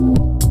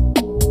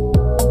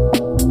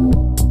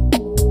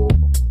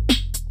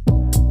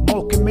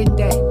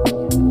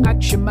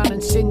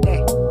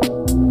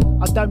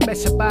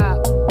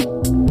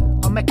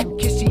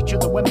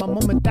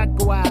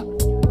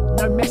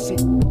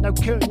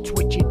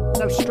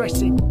no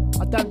stressing.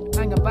 I don't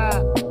hang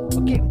about. I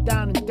get them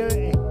down and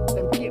dirty,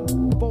 then get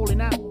them falling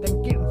out,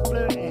 then get them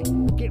flirty,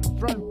 get them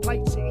throwing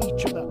plates at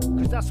each other,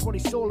 cause that's what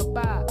it's all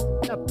about.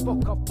 Now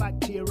fuck off back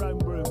to your own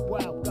room.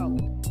 Well, go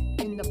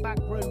in the back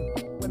room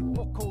when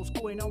fuck all's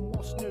going on,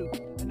 what's new,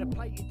 and the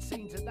plated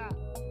scenes of that.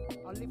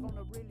 I live on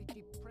a really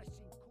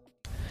depressing.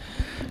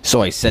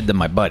 So I said to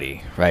my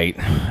buddy, right?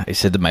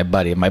 My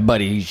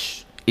buddy,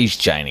 he's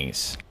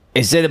Chinese.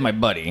 I said to my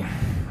buddy,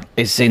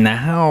 I say,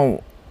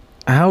 now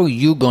how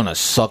you gonna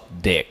suck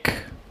dick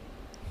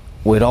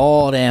with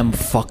all them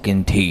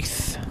fucking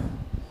teeth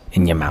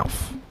in your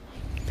mouth?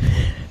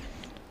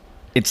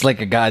 It's like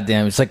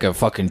a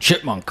fucking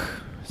chipmunk.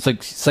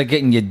 It's like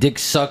getting your dick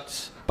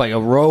sucked by a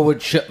row of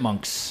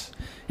chipmunks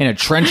in a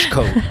trench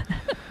coat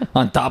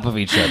on top of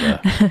each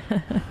other.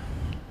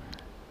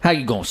 How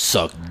you gonna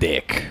suck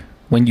dick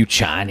when you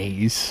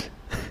Chinese?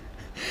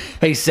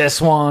 Hey,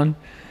 Szechuan.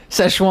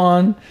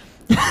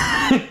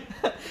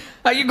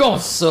 How you gonna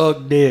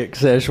suck dick,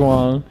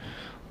 Szechuan?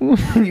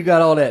 You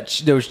got all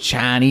those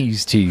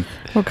Chinese teeth.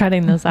 We're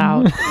cutting this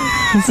out.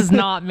 This is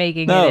not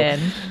making it in.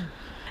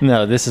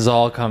 No, this is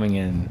all coming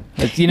in.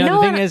 You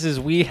know the thing is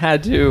we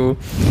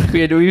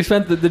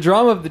spent the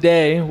drama of the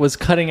day was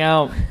cutting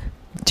out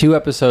 2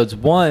 episodes.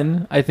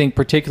 One, I think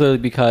particularly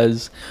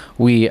because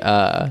we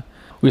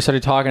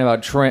started talking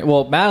about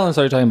Madeline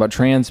started talking about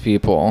trans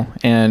people,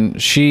 and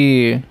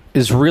she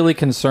is really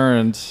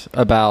concerned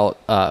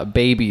about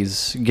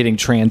babies getting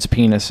trans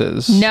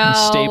penises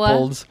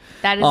stapled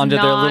onto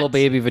their little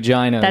baby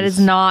vaginas. That is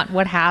not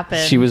what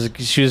happened. It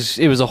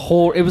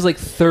was like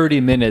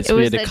 30 minutes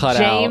we had to cut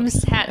out.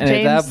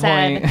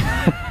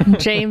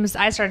 James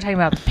said, I started talking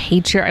about the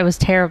patriarchy. It was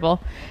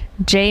terrible.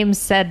 James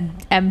said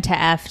M to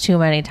F too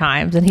many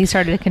times, and he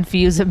started to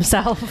confuse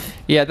himself.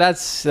 Yeah,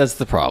 that's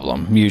the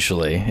problem.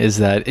 Usually, is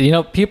that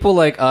people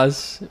like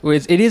us.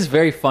 It is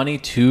very funny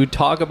to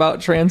talk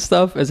about trans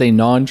stuff as a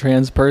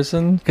non-trans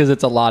person because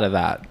it's a lot of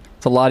that.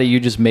 It's a lot of you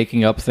just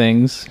making up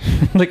things.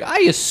 Like,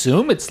 I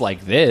assume it's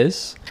like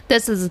this.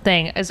 This is the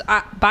thing.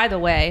 By the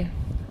way,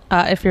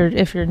 if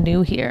you're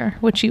new here,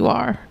 which you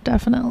are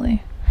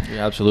definitely, you're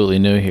absolutely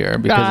new here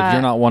because if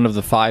you're not one of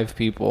the 5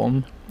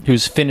 people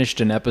who's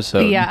finished an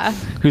episode. Yeah.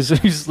 Who's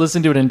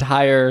listened to an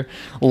entire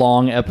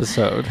long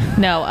episode.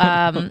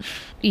 No,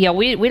 yeah,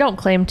 we don't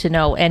claim to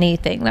know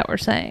anything that we're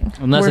saying.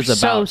 Unless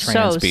it's about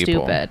trans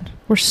people. Stupid.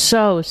 We're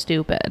so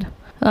stupid.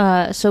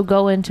 So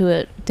go into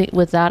it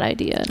with that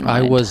idea in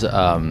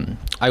mind.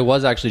 I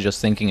was actually just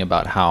thinking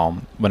about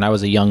how when I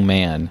was a young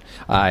man,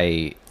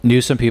 I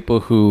knew some people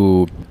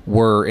who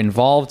were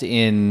involved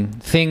in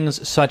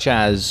things such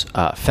as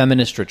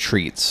feminist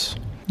retreats.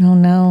 Oh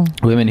no!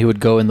 Women who would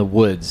go in the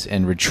woods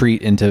and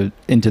retreat into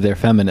their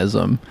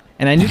feminism,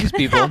 and I knew these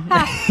people.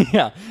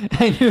 Yeah,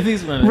 I knew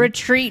these women.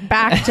 Retreat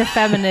back to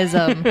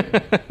feminism.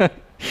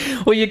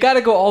 Well, you got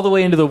to go all the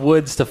way into the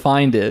woods to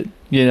find it,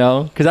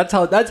 because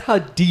that's how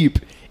deep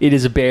it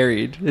is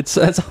buried. That's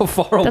how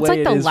far away it is from culture. That's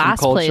like the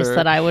last place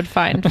that I would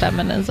find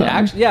feminism.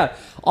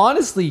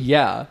 Honestly,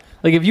 yeah.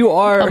 Like if you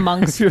are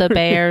amongst the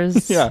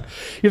bears, yeah,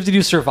 you have to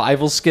do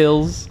survival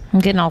skills. I'm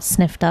getting all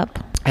sniffed up.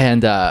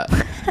 And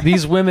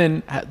these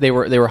women, they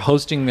were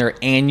hosting their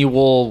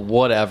annual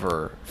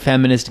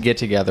feminist get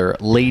together,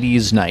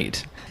 ladies'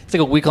 night. It's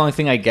like a week-long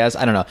thing, I guess.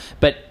 I don't know,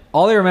 but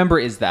all I remember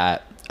is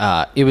that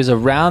it was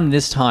around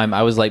this time.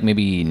 I was like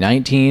maybe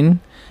 19,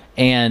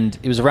 and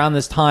it was around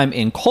this time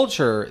in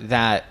culture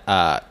that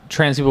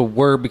trans people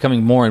were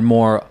becoming more and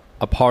more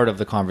a part of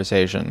the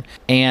conversation,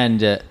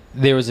 and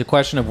there was a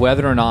question of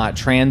whether or not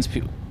trans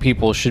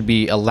people should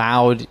be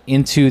allowed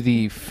into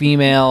the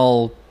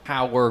female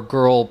power,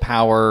 girl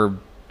power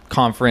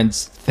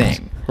conference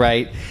thing,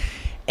 right?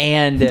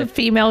 And the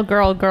female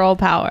girl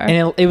power.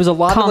 And it was a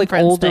lot of like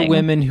older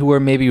women who were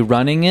maybe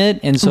running it,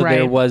 and so right.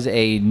 There was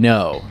a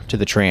no to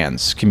the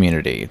trans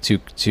community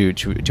to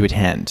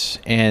attend.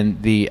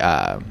 And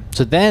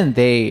so then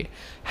they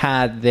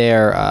had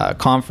their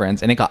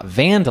conference, and it got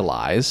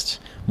vandalized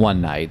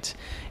one night,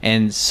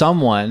 and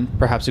someone,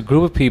 perhaps a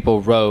group of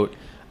people, wrote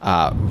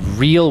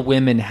 "Real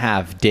women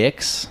have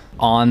dicks"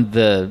 on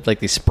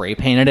they spray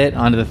painted it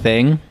onto the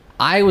thing.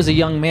 I was a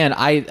young man.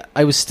 I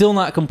was still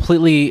not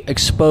completely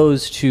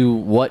exposed to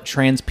what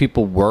trans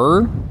people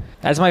were.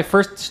 That's my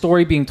first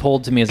story being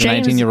told to me as a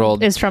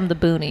 19-year-old. Is from the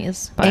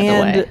Boonies, by the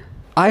way.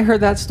 I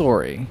heard that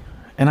story,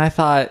 and I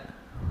thought,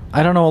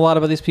 I don't know a lot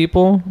about these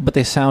people, but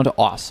they sound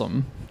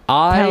awesome.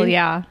 Hell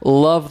yeah.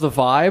 Love the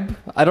vibe.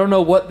 I don't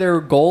know what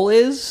their goal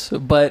is,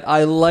 but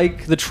I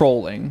like the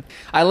trolling.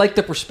 I like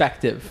the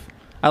perspective.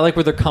 I like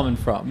where they're coming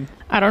from.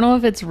 I don't know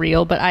if it's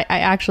real, but I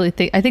actually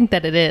think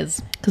that it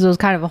is, because it was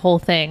kind of a whole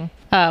thing.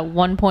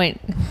 One point,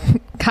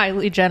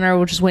 Kylie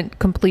Jenner just went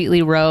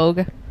completely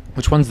rogue.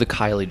 Which one's the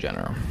Kylie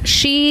Jenner?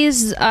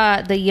 She's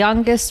the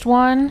youngest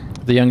one.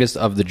 The youngest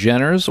of the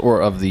Jenners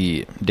or of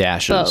the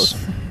Dashes?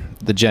 Both.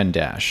 The Jen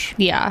Dash.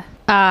 Yeah.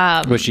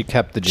 But she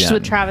kept the Jen. She's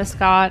with Travis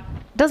Scott.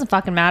 Doesn't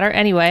fucking matter.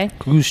 Anyway.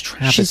 Who's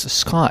Travis She's-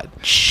 Scott?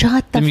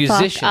 Shut the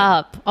musician. fuck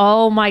up.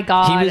 Oh my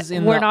God. We're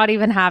the- not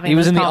even having He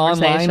was this in the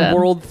conversation. online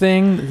world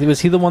thing.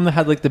 Was he the one that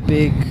had like the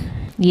big...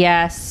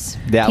 Yes.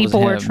 That was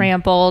People were him.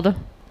 trampled.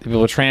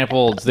 People were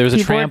trampled. There was a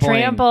People were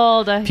trampling.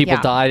 trampled. People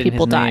Yeah, died in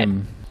people his died.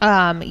 name.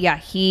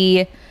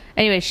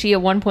 Anyway, she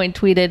at one point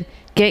tweeted,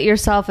 "Get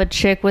yourself a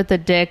chick with a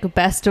dick,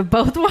 best of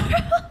both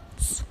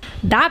worlds."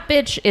 That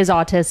bitch is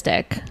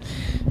autistic.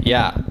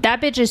 Yeah.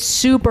 That bitch is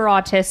super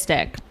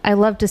autistic. I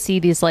love to see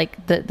these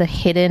like the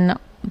hidden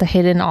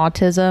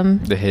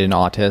autism. The hidden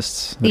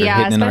autists that are Yeah,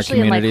 hidden in our especially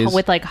in communities. like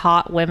with like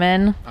hot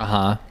women.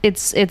 Uh-huh.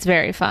 It's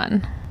very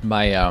fun.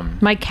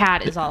 My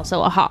cat is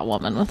also a hot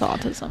woman with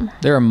autism.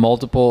 there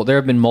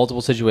have been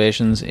multiple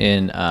situations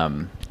in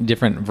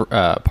different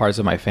parts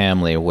of my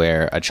family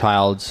where a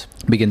child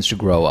begins to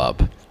grow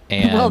up.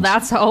 And Well,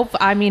 that's hope.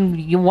 I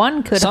mean,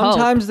 one could hope.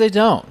 sometimes they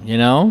don't, you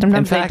know?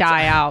 Sometimes they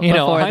die out You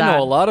know, before I that.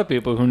 know a lot of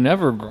people who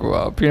never grew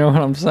up, you know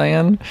what I'm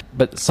saying?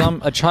 But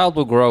a child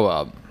will grow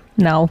up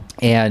No.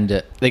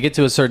 and they get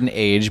to a certain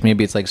age,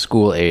 maybe it's like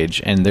school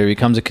age, and there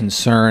becomes a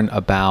concern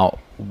about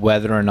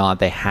whether or not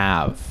they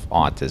have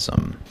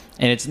autism.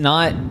 And it's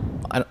not,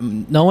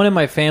 no one in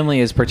my family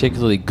is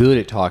particularly good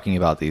at talking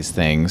about these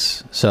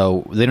things,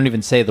 so they don't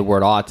even say the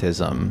word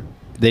autism.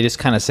 They just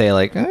kind of say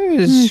like, you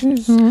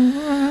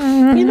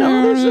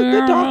know,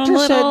 the doctor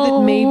said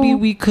that maybe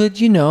we could,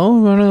 you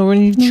know,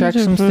 when you check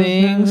some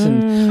things,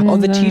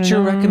 and the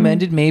teacher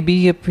recommended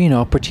maybe a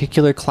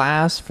particular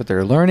class for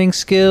their learning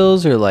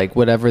skills or like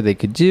whatever they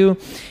could do,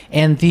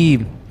 and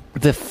the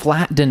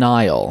flat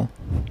denial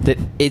that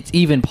it's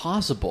even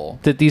possible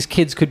that these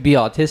kids could be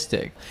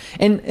autistic.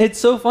 And it's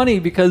so funny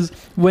because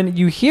when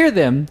you hear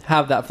them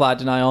have that flat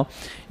denial,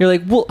 you're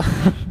like, well,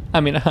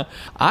 I mean,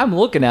 I'm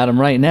looking at them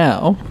right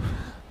now.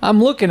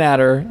 I'm looking at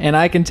her and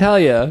I can tell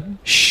you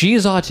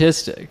she's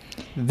autistic.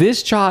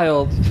 This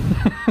child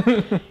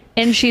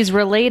And she's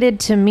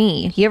related to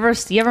me. You ever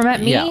met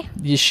me?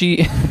 Yeah, she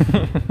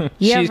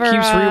she ever,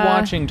 keeps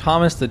rewatching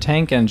Thomas the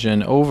Tank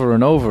Engine over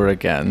and over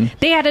again.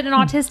 They added an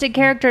autistic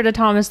character to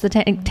Thomas the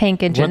Tank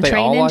Engine. Weren't they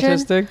Train all Engine.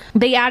 autistic?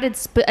 They added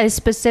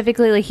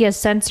specifically like he has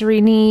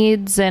sensory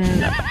needs and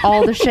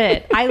all the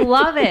shit. I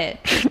love it.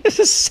 This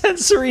is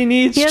sensory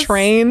needs Yes.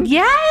 train.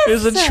 Yes.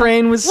 There's a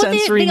train with Well,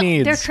 sensory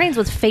needs. They're trains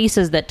with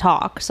faces that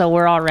talk, so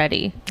we're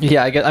already.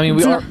 Yeah, I guess. I mean,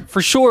 we are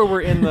for sure.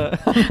 We're in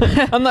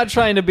the. I'm not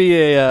trying to be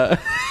a.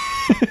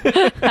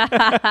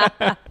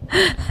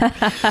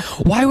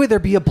 Why would there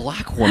be a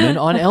black woman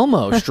on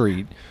Elmo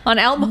Street? On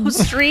Elmo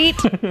Street,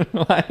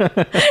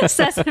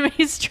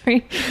 Sesame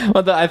Street.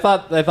 Well, I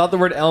thought the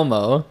word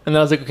Elmo, and then I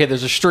was like, okay,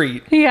 there's a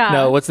street. Yeah.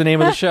 No, what's the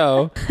name of the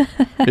show?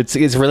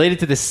 It's related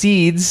to the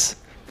seeds.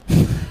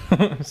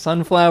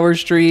 Sunflower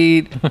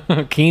Street,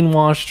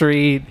 Quinoa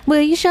Street.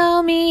 Will you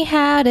show me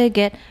how to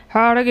get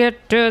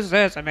to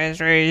Sesame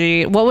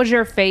Street? What was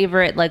your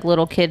favorite like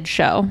little kid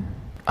show?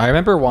 I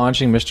remember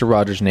watching Mr.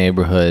 Rogers'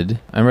 Neighborhood.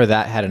 I remember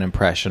that had an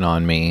impression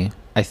on me.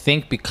 I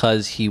think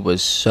because he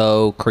was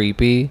so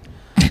creepy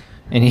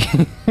and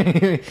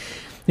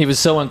he was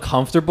so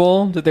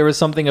uncomfortable that there was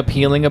something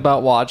appealing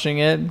about watching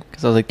it.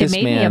 Because I was like, this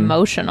It made man. me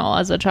emotional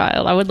as a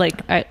child. I would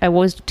like I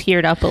was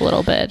teared up a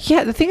little bit.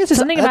 Yeah, the thing is,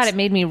 Something about it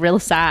made me real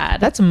sad.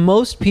 That's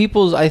most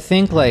people's, I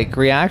think, like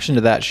reaction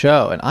to that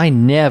show, and I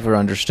never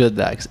understood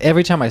that because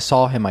every time I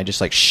saw him, I just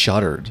like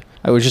shuddered.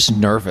 I was just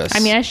nervous. I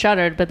mean, I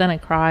shuddered, but then I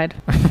cried.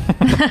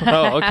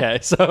 Oh, okay.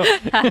 So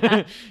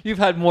you've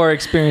had more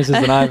experiences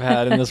than I've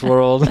had in this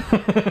world.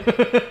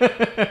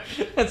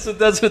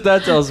 That's what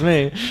that tells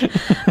me.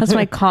 That's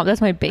my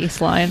that's my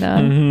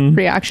baseline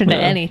reaction to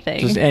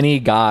anything. Just any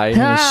guy in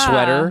a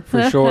sweater,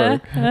 for sure.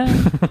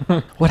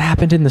 What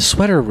happened in the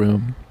sweater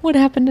room? What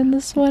happened in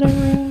the sweater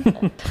room?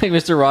 Like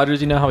Mr.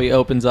 Rogers, you know how he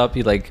opens up,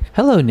 he like,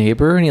 hello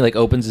neighbor, and he like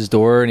opens his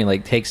door and he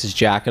like takes his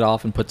jacket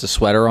off and puts a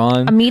sweater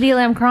on.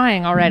 Immediately, I'm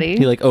crying already.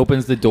 He like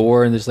opens the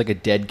door and there's like a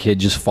dead kid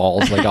just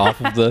falls like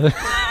off of the.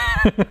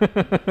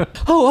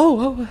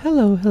 oh,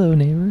 hello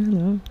neighbor,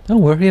 hello.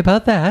 Don't worry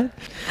about that.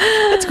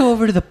 Let's go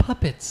over to the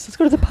puppets. Let's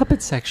go to the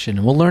puppet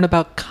section. We'll learn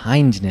about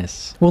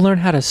kindness. We'll learn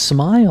how to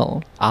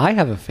smile. I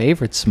have a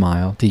favorite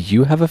smile. Do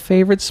you have a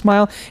favorite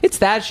smile? It's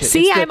that shit.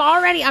 See, It's the-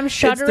 I'm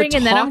shuddering it's the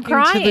and then I'm talking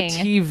crying. to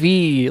the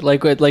TV,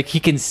 like he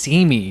can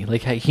see me,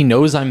 like he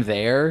knows I'm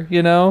there.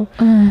 You know,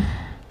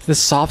 this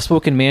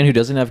soft-spoken man who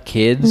doesn't have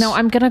kids. No,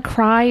 I'm gonna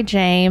cry,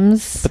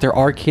 James. But there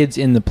are kids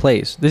in the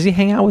place. Does he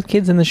hang out with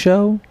kids in the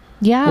show?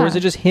 Yeah. Or is it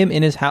just him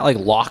in his house, like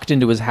locked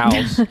into his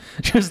house?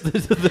 Just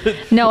the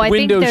No, I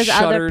think windows there's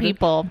other shuttered?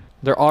 people.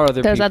 There are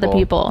other There's people. other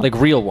people. Like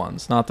real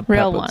ones, not the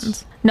Real puppets.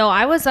 ones. No,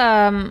 I was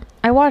I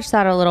watched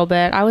that a little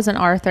bit. I was an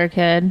Arthur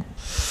kid.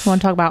 You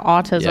want to talk about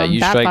autism? Yeah, you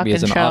that strike fucking me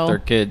as an show. author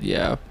kid.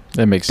 Yeah,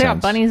 that makes They sense.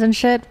 got bunnies and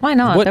shit. Why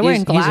not? What They're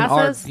wearing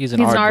glasses. He's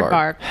an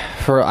aardvark.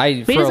 For But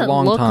he a doesn't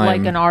long look time.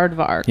 like an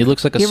aardvark. He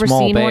looks like a You ever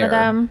small seen bear. one of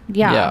them?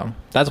 Yeah.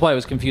 That's why it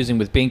was confusing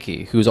with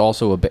Binky, who's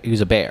also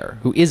who's a bear,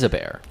 who is a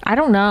bear. I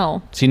don't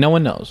know. See, no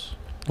one knows.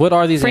 What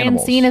are these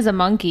animals? Francine is a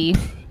monkey,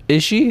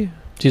 Is she?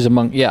 She's a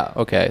monkey. Yeah.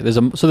 Okay. There's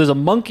a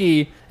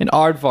monkey, an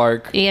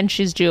aardvark, and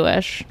she's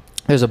Jewish.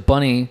 There's a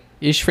bunny.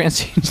 Is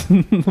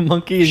Francine the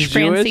monkey is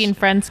Jewish? Francine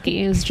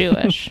Frensky is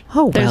Jewish.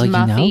 Oh, There's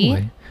well,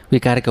 Muffy. we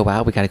got to go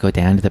out. We got to go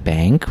down to the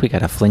bank. We got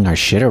to fling our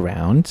shit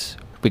around.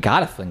 We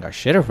got to fling our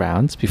shit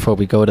around before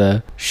we go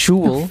to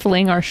shul.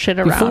 Fling our shit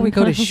around. Before we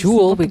go to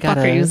shul, what we the fuck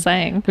gotta- are you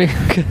saying? We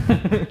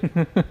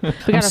I'm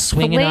gotta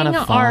swinging on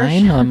a fling our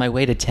vine on my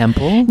way to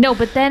temple. No,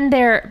 but then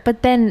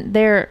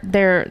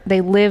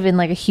they live in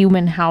like a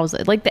human house.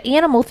 Like the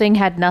animal thing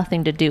had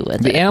nothing to do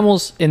with The it.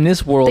 animals in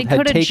this world They had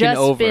could have taken just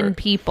over. been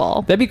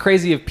people. That'd be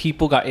crazy if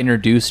people got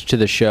introduced to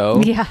the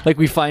show. Yeah. Like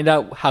we find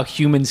out how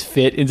humans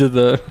fit into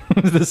the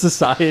the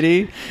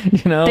society,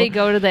 you know? They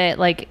go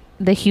to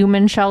the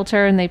human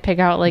shelter and they pick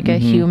out like a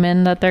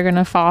human that they're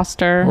gonna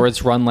foster. or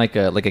it's run like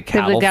a They've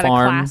cattle got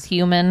farm. a class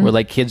human. Where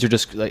like kids are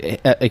just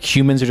like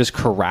humans are just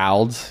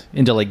corralled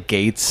into like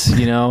gates,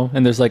 you know,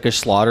 and there's like a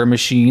slaughter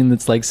machine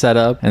that's like set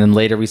up, and then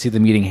later we see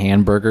them eating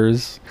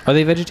hamburgers. Are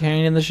they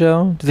vegetarian in the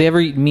show? Do they ever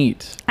eat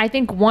meat? I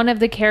think one of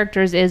the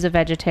characters is a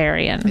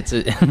vegetarian.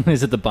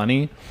 Is it the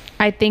bunny?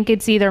 I think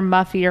it's either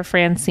Muffy or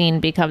Francine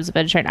becomes a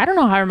vegetarian. I don't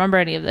know how I remember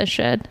any of this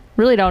shit.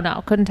 Really don't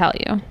know. Couldn't tell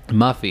you.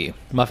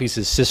 Muffy's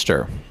his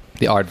sister,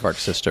 the Aardvark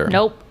sister.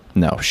 Nope.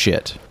 No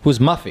shit. Who's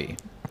Muffy?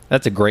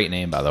 That's a great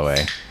name, by the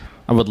way.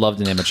 I would love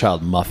to name a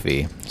child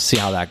Muffy. See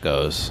how that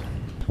goes.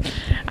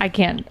 I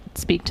can't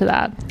speak to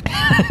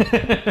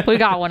that. We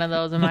got one of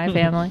those in my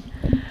family.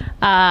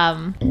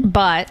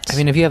 But I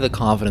mean, if you have the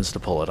confidence to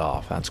pull it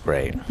off, that's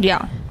great.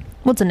 yeah.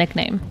 What's a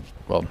nickname?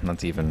 Well,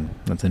 that's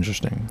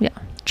interesting. Yeah.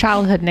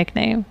 Childhood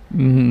nickname.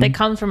 That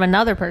comes from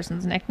another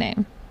person's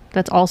nickname.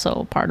 That's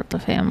also part of the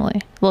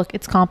family. Look,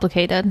 it's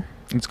complicated.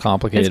 It's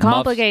complicated. It's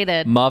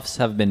complicated. Muffs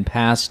have been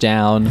passed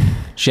down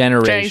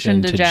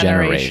generation to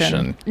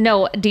generation.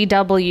 No,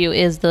 DW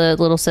is the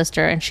little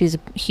sister, and she's a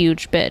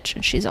huge bitch,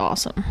 and she's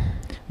awesome.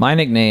 My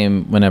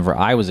nickname, whenever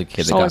I was a kid,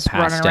 She's that got always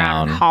passed running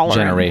around down hollering.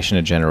 generation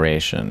to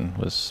generation,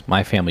 was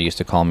my family used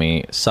to call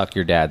me "Suck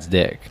Your Dad's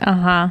Dick,"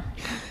 and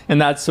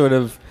that's sort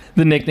of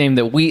the nickname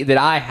that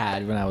I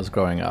had when I was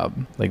growing up.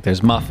 Like,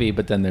 there's Muffy,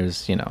 but then there's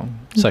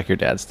 "Suck Your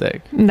Dad's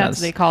Dick." That's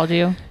what they called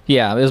you.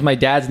 Yeah, it was my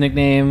dad's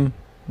nickname.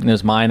 And it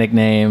was my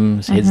nickname. It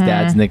was his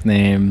dad's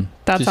nickname.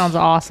 That sounds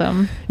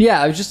awesome.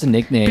 Yeah, it was just a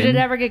nickname. Did it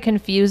ever get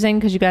confusing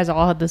because you guys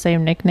all had the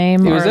same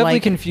nickname? It was or definitely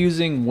like,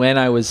 confusing when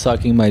I was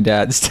sucking my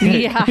dad's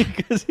dick. Yeah.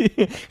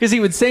 Because he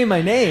would say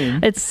my name.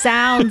 It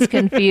sounds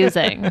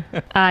confusing.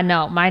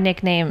 No, my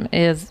nickname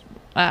is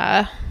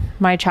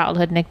my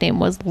childhood nickname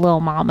was Lil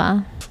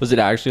Mama. Was it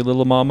actually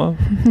Little Mama?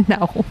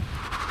 No,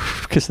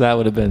 Because that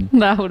would have been...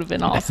 that would have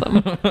been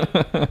awesome.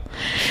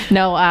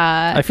 No,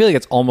 I feel like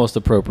it's almost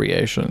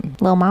appropriation.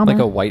 Lil Mama.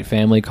 Like a white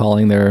family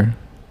calling their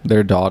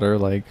daughter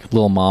like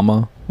Lil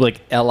Mama.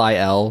 Like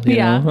Lil, you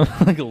Yeah. know?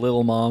 Like a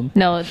little mom.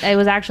 No, it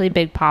was actually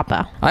Big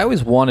Papa. I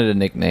always wanted a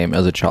nickname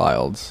as a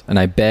child, and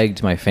I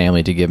begged my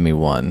family to give me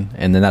one.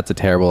 And then that's a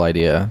terrible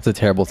idea. It's a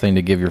terrible thing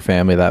to give your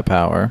family that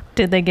power.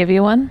 Did they give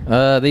you one?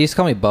 They used to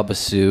call me Bubba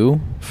Sue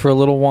for a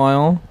little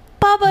while.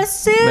 Bubba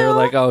Sue. They were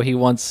like, "Oh, he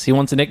wants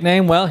a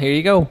nickname. Well, here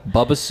you go,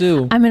 Bubba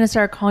Sue." I'm gonna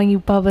start calling you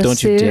Bubba Don't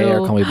Sue. you dare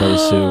call me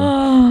Bubba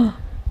Sue.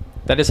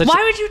 That is such.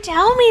 Why would you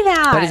tell me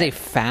that? That is a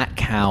fat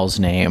cow's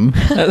name.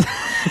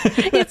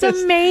 It's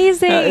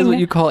amazing. That is what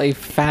you call a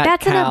fat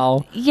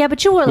cow yeah,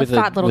 but you were a with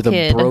fat little with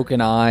kid. a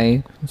broken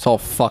eye. It's all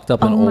fucked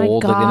up and Oh my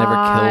old. Like they never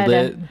God. killed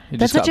it. It That's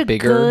just such got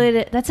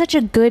bigger. That's such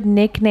a good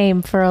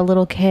nickname for a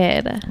little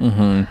kid.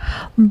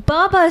 Mm-hmm.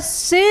 Bubba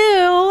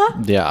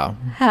Sue. Yeah.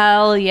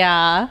 Hell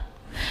yeah.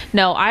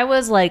 No, I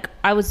was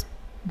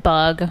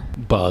bug.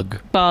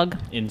 Bug.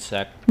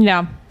 Insect.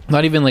 Yeah.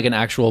 Not even like an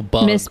actual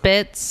bug. Miss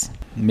Bits.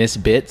 Miss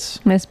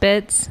Bits. Miss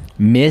Bits.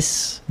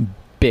 Miss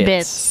Bits.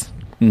 Bits.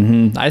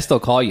 Mm-hmm. I still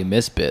call you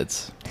Miss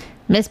Bits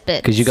Miss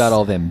Bits. because you got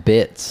all them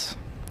bits.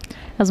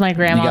 That was my You got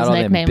grandma's all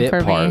them nickname bit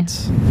for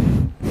parts.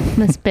 me.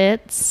 Miss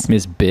Bits.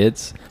 Miss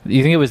Bits.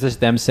 You think it was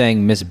just them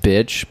saying Miss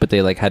Bitch, but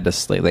they like had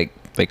to like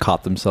they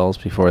caught themselves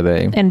before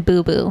they And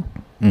Boo Boo.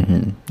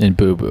 and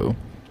boo boo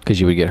because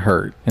you would get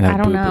hurt and have I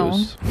don't boo know.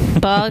 boos.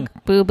 Bug,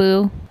 Boo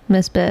Boo,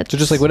 Miss Bits. So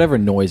just like whatever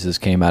noises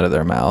came out of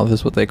their mouth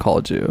is what they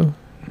called you.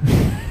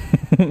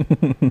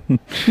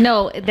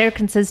 No, they're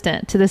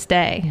consistent to this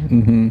day.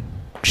 Mm-hmm.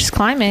 She's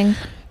climbing.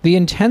 The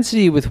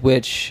intensity with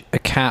which a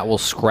cat will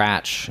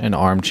scratch an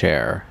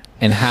armchair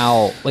and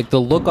how like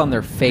the look on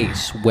their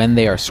face when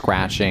they are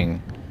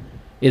scratching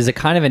is a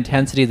kind of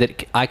intensity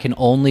that I can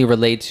only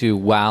relate to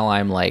while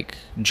I'm like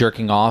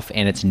jerking off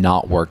and it's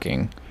not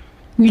working.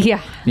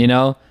 Yeah. You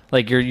know?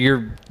 Like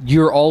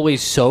you're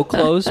always so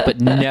close but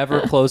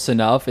never close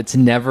enough. It's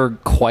never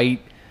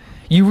quite.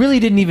 You really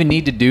didn't even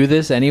need to do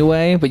this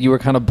anyway, but you were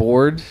kind of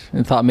bored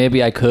and thought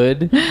maybe I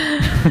could.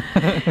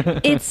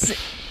 It's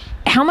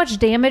how much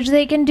damage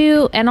they can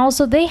do, and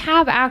also they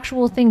have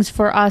actual things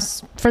for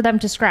them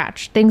to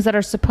scratch, things that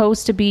are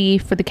supposed to be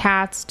for the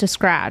cats to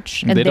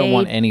scratch, and They don't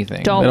want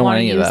anything. Don't They don't want want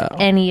to any of use that.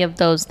 any of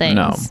those things.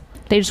 No.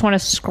 They just want to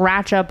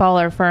scratch up all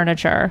our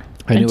furniture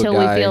I knew a until we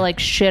guy- feel like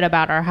shit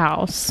about our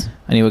house.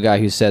 I knew a guy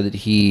who said that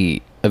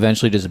he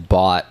eventually just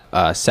bought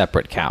a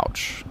separate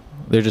couch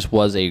There just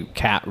was a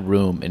cat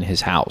room in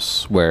his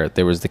house where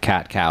there was the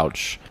cat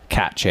couch,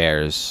 cat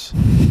chairs,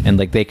 and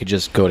like they could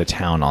just go to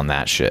town on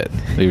that shit.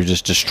 They would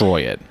just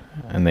destroy it,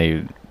 and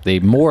they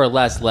more or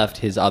less left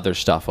his other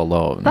stuff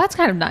alone. That's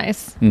kind of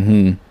nice.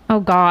 Mm-hmm. Oh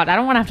God, I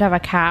don't want to have a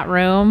cat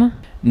room.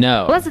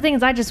 No. Well, that's the thing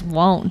is I just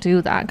won't do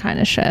that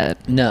kind of shit.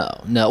 No.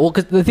 Well,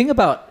 because the thing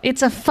about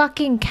It's a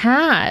fucking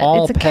cat.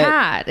 All It's a pet-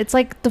 cat. It's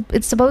like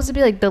it's supposed to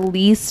be like the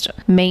least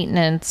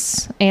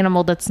maintenance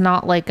animal that's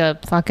not like a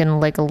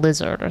fucking like a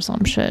lizard or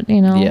some shit, you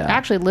know? Yeah.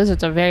 Actually,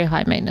 lizards are very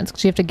high maintenance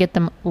because you have to get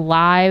them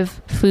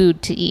live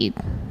food to eat.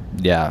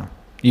 yeah,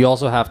 you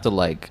also have to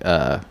like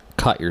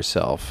cut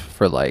yourself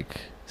for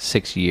like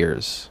 6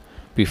 years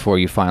before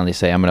you finally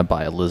say I'm gonna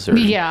buy a lizard.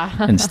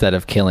 Yeah. Instead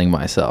of killing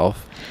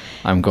myself,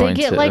 I'm They going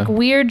get to like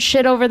weird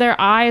shit over their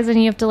eyes and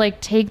you have to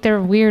like take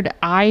their weird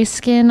eye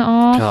skin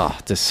off. Oh,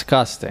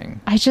 disgusting.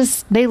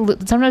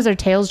 Sometimes their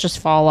tails just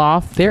fall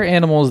off. They're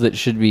animals that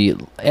should be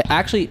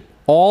actually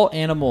all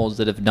animals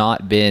that have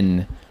not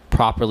been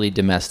properly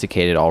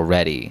domesticated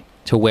already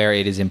to where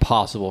it is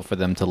impossible for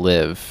them to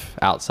live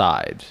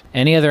outside.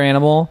 Any other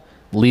animal,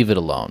 leave it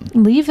alone.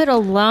 Leave it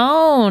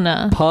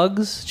alone.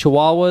 Pugs,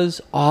 chihuahuas,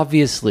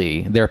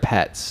 obviously they're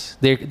pets.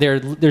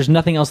 There's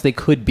nothing else they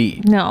could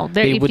be. No,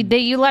 They if would-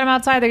 you let them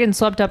outside, they're getting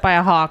swept up by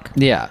a hawk.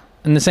 Yeah.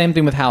 And the same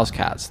thing with house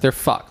cats. They're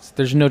fucked.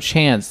 There's no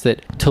chance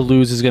that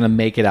Toulouse is going to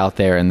make it out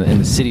there in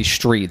the city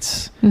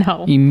streets.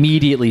 No.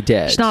 Immediately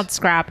dead. She's not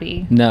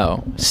scrappy.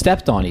 No.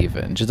 Stepped on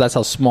even. Just that's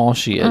how small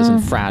she is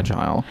and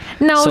fragile.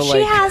 No, So,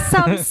 she like- has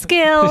some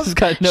skills. She's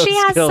got no she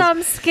has skills.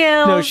 some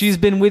skills. No, she's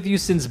been with you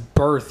since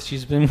birth.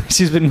 She's been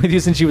with you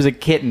since she was a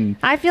kitten.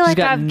 I feel She's like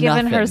got I've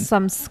given her nothing.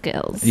 some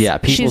skills. Yeah,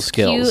 people she's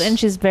skills. Mm-hmm. cute and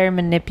she's very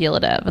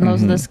manipulative, and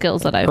those are the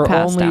skills that I've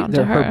passed down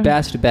to her. Her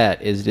best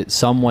bet is that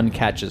someone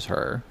catches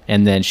her,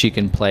 and then she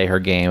can play her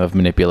game of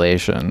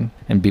manipulation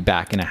and be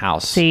back in a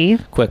house See?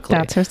 quickly.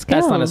 That's her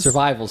That's not a skills.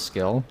 survival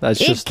skill. That's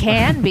It just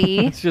can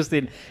be it's just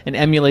an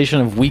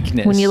emulation of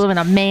weakness. when you live in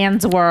a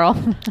man's world.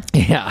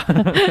 Yeah.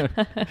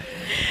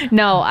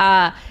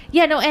 No,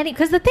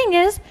 because the thing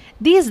is,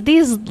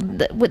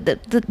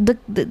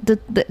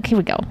 here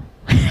we go.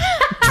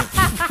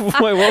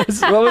 Wait, what was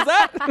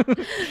that?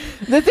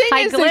 The thing I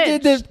is,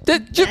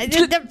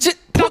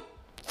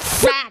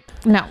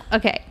 No,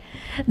 okay.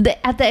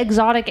 At the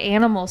exotic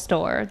animal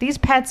store, these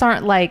pets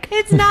aren't like,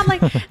 it's not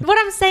like, what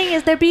I'm saying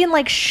is they're being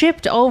like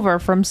shipped over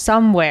from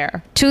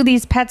somewhere to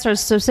these pets or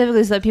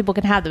specifically so that people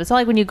can have them. It's not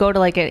like when you go to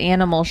like an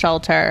animal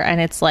shelter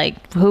and it's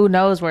like, who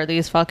knows where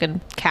these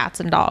fucking cats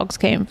and dogs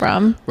came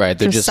from. right,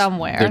 they're just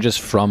somewhere. They're just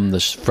from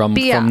from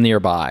yeah.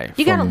 nearby.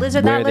 You got a from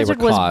lizard. where That they were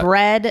lizard was caught.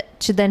 bred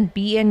to then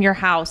be in your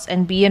house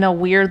and be in a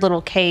weird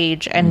little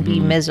cage and be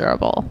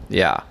miserable.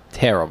 Yeah,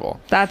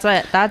 terrible. That's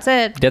it.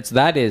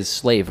 That is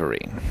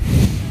slavery.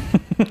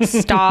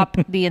 Stop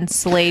the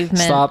enslavement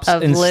Stops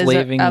of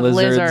enslaving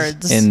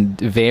lizards. and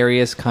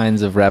various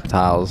kinds of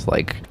reptiles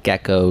like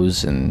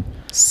geckos and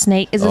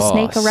Snake is a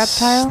snake a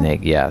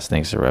reptile?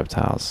 Snakes are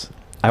reptiles.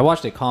 I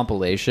watched a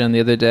compilation the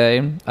other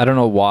day. I don't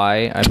know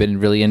why. I've been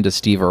really into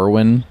Steve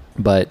Irwin,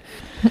 but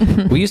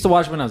we used to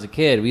watch when I was a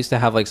kid. We used to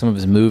have like some of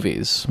his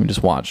movies. We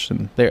just watched,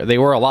 and they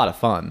were a lot of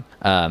fun.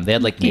 They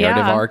had like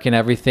narrative Yeah. arc and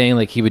everything.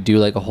 Like he would do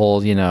like a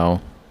whole,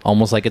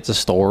 almost like it's a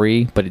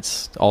story, but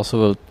it's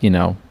also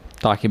a,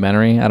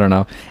 documentary. I don't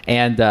know.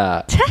 And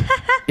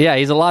yeah,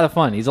 he's a lot of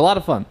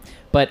fun.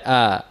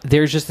 But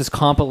there's just this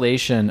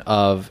compilation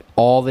of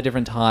all the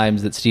different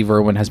times that Steve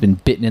Irwin has been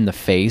bitten in the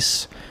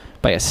face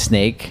by a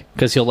snake,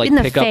 because he'll like In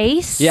the pick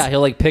face? up. Yeah, he'll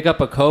like pick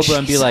up a cobra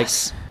and be like,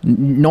 Jesus.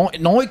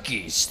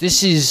 Nikes,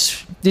 this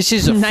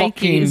is a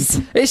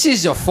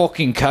Nikes.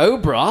 fucking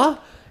cobra.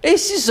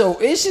 This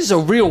is a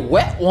real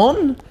wet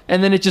one.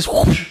 And then it just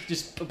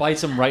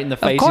bites him right in the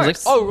face. He's like,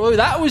 course. oh, really,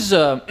 that was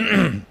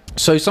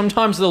So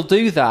sometimes they'll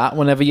do that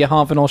whenever you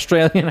have an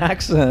Australian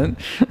accent.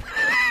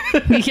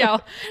 Yeah.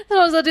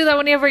 Sometimes they'll do that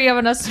whenever you have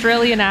an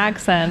Australian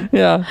accent.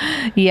 Yeah.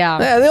 Yeah.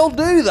 Yeah, they'll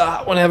do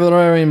that whenever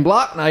they're in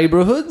black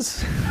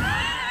neighborhoods.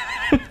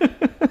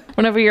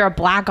 Whenever you're a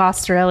black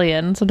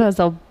Australian, sometimes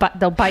they'll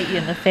bite you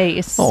in the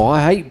face. Oh,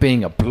 I hate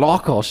being a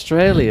black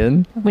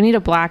Australian. We need a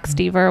black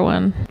Steve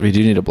Irwin. We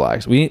do need a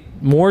black. We need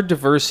more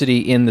diversity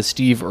in the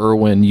Steve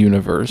Irwin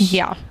universe.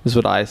 Yeah. Is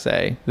what I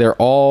say. They're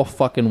all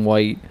fucking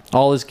white.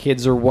 All his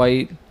kids are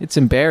white. It's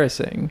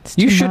embarrassing.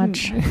 Too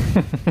much.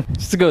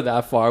 Just to go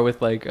that far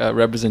with like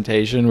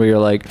representation where you're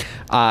like,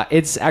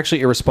 it's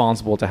actually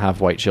irresponsible to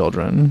have white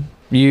children.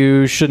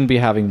 You shouldn't be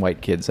having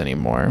white kids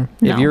anymore.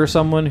 No. If you're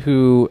someone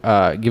who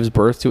gives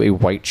birth to a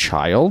white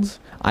child,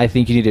 I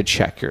think you need to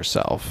check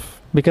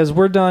yourself, because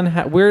we're done.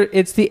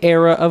 It's the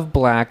era of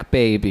black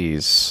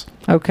babies.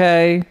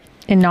 Okay.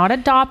 And not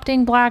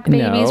adopting black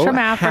babies No, from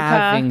Africa.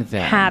 having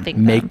them.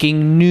 Them.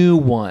 Making new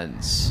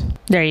ones.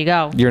 There you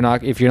go.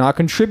 If you're not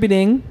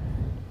contributing,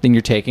 then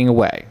you're taking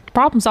away.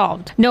 Problem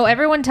solved. No,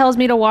 everyone tells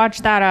me to watch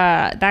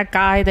that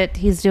guy that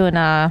he's doing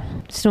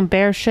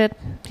bear shit.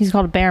 He's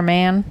called a Bear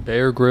Man.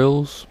 Bear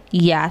Grylls.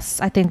 Yes,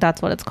 I think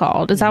that's what it's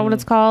called. Is that what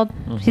it's called?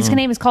 His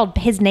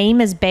name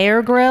is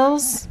Bear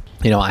Grylls.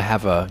 I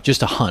have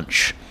just a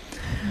hunch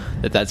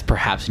that's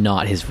perhaps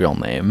not his real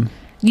name.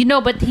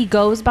 But he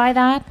goes by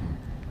that.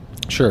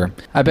 Sure,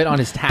 I bet on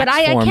his tax But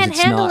I forms can't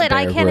it's handle not it.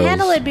 I Bear can't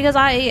handle Grylls. it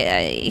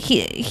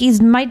because he's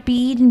might be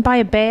eaten by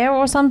a bear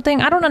or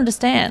something. I don't I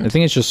understand.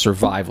 think it's just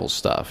survival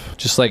stuff.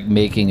 Just like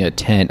making a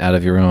tent out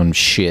of your own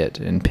shit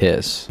and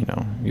piss.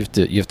 You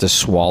have to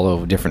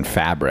swallow different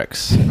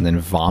fabrics and then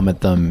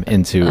vomit them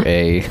into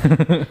a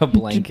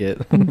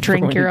blanket.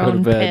 Drink when your you go to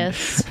own bed.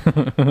 piss.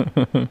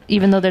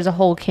 Even though there's a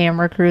whole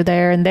camera crew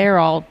there and they're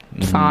all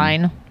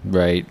fine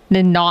Right.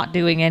 and not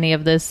doing any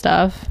of this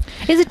stuff.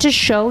 Is it to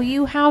show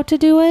you how to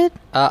do it?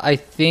 I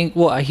think,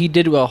 he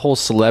did a whole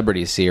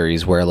celebrity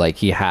series where, like,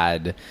 he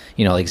had,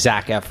 like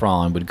Zac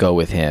Efron would go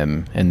with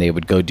him and they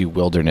would go do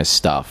wilderness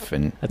stuff.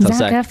 And that's how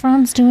Zac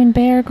Efron's doing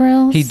Bear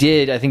Grylls? He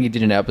did. I think he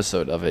did an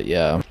episode of it,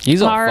 yeah.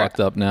 He's all fucked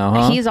up now,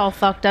 huh? He's all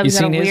fucked up. You He's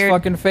got seen a his weird...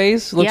 fucking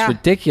face? It looks Yeah.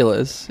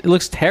 ridiculous. It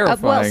looks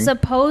terrifying. Well,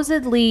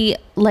 supposedly,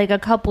 like a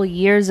couple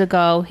years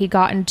ago, he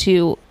got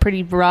into a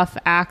pretty rough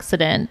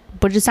accident.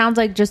 But it sounds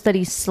like just that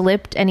he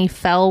slipped and he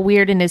fell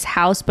weird in his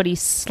house, but he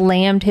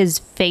slammed his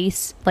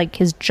face, like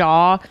his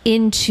jaw,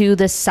 into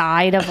the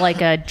side of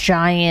like a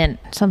giant,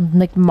 some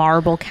like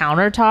marble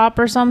countertop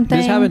or something.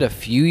 This happened a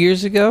few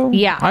years ago?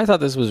 Yeah. I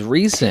thought this was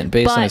recent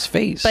based on his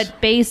face. But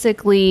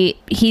basically,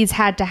 he's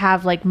had to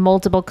have like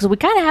multiple, because we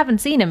kind of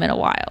haven't seen him in a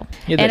while.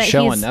 he had that And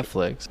show on he's-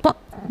 Netflix. Well,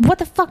 what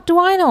the fuck do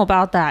I know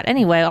about that?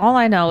 Anyway, all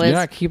I know You're is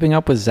not keeping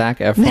up with Zac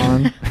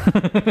Efron?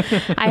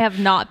 I have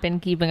not been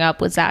keeping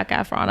up with Zac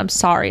Efron. I'm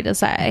sorry to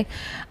say.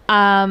 You're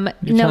No,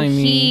 telling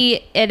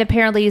me- and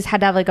apparently he's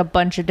had to have like a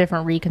bunch of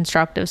different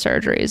reconstructive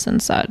surgeries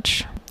and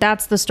such.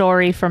 That's the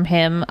story from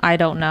him. I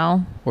don't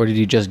know. Or did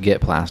he just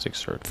get plastic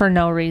surgery? For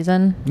no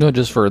reason. No,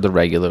 just for the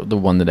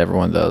one that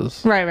everyone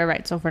does.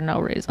 Right. So for no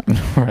reason.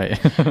 Right.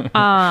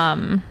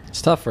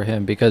 It's tough for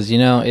him because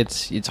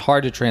it's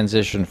hard to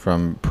transition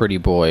from pretty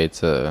boy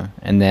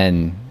and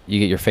then you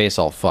get your face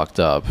all fucked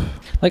up.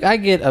 Like I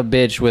get a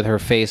bitch with her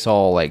face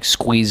all like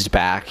squeezed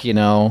back,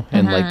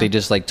 and like they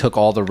just like took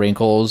all the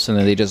wrinkles and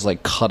then they just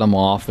like cut them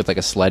off with like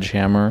a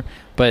sledgehammer.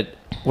 But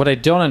what I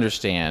don't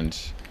understand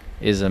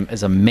is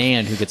a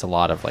man who gets a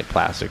lot of like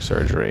plastic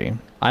surgery.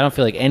 I don't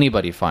feel like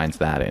anybody finds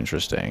that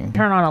interesting.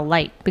 Turn on a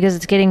light because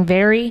it's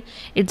very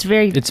It's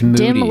dim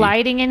moody.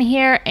 lighting in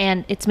here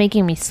and it's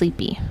making me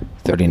sleepy.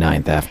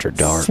 39th After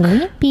Dark.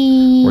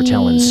 Sleepy. We're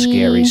telling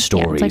scary Yeah,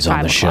 stories it's like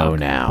on the 5 show o'clock.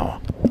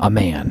 now. A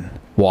man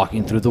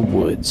walking through the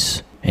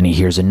woods and he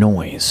hears a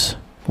noise.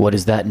 What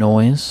is that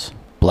noise?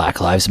 Black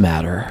Lives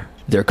Matter.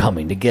 They're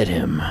coming to get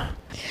him.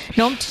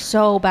 No, I'm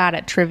so bad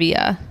at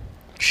trivia.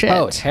 Shit.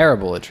 Oh,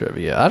 terrible at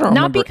trivia. I don't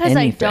Not remember because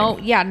anything.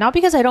 not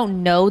because I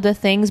don't know the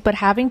things, but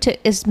having to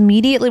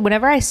immediately,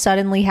 whenever I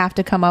suddenly have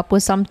to come up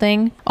with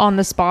something on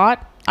the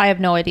spot, I have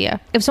no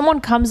idea. If someone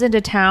comes into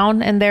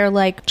town and they're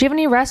like, "Do you have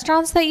any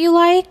restaurants that you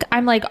like?"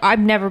 I'm like, I've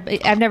never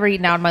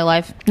eaten out in my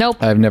life. Nope.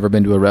 I've never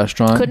been to a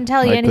restaurant. Couldn't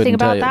tell you I anything couldn't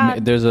tell about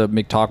that. There's a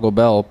McTaco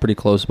Bell pretty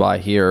close by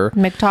here.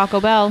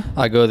 McTaco Bell.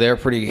 I go there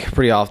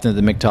pretty often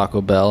to the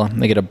McTaco Bell.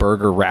 They get a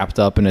burger wrapped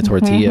up in a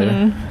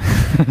tortilla.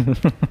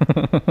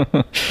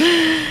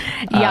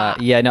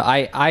 Yeah. No,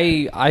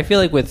 I feel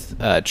like with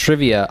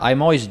trivia,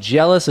 I'm always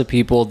jealous of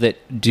people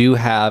that do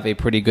have a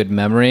pretty good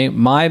memory.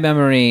 My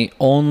memory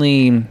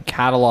only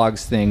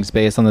catalogs things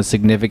based on the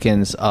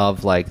significance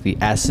of like the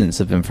essence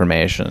of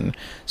information.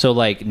 So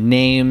like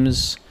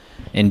names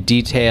and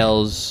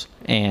details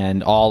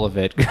and all of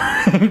it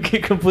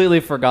get completely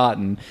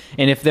forgotten.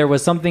 And if there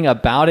was something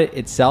about it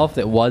itself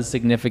that was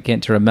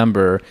significant to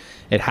remember,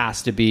 it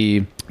has to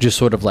be just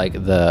sort of like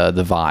the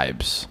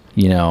vibes,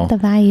 The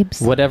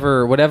vibes.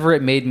 whatever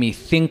it made me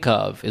think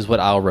of is what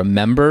I'll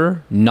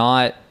remember,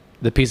 not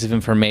the piece of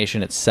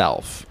information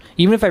itself.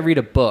 Even if I read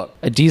a book,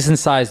 a decent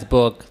sized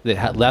book that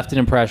had left an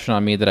impression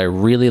on me that I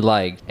really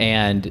liked,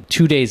 and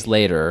 2 days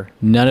later,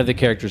 none of the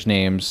characters'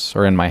 names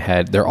are in my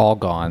head. They're all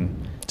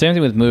gone. Same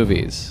thing with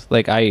movies.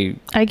 Like I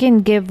like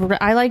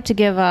to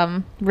give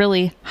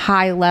really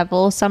high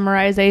level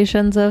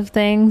summarizations of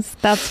things.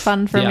 That's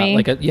fun for me.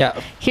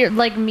 Here,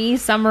 like me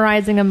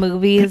summarizing a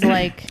movie is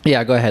like,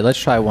 Yeah, go ahead. Let's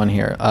try one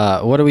here.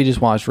 What did we just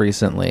watch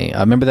recently?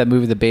 Remember that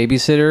movie, The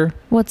Babysitter?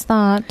 what's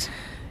that?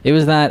 It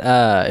was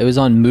that. It was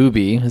on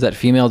Mubi. It was that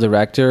female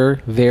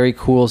director. Very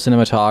cool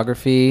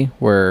cinematography.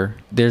 Where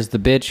there's the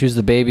bitch who's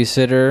the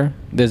babysitter.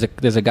 There's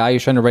a guy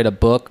who's trying to write a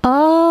book.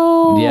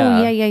 Oh,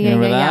 Yeah. yeah.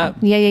 Remember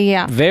that?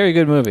 Yeah. Very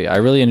good movie. I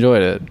really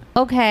enjoyed it.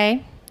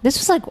 Okay. This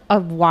was like a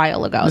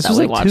while ago. This that was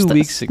we like watched 2 this.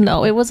 weeks ago.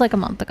 No, it was like a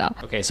month ago.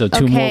 Okay, so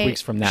 2 more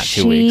weeks from that.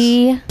 2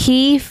 weeks.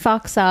 He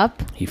fucks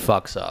up He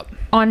fucks up.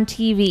 on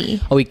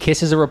TV. Oh, he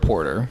kisses a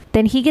reporter.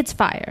 Then he gets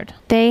fired.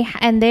 They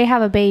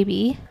have a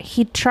baby.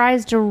 He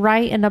tries to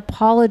write an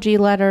apology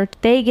letter.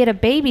 They get a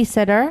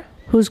babysitter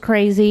who's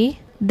crazy.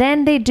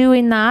 Then they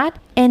doing that,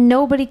 and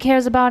nobody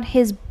cares about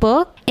his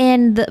book.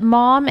 And the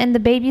mom and the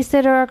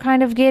babysitter are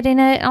kind of getting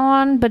it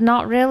on, but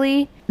not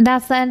really.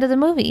 That's the end of the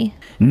movie.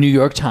 New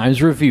York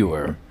Times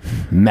reviewer,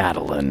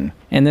 Madeline.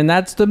 And then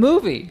that's the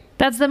movie.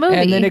 That's the movie.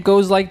 And then it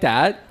goes like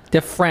that.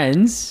 They're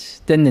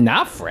friends. Then they're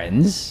not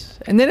friends.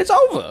 And then it's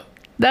over.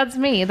 That's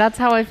me. That's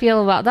how I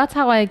feel about. That's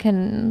how I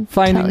can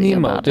Finding tell you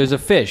Nemo. about There's a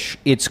fish.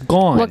 It's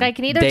gone. Look, I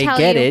can either they tell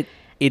get you- it.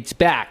 It's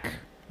back.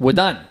 We're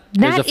done.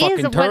 That There's a fucking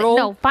is turtle. what.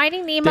 No,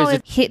 Finding Nemo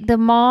There's is the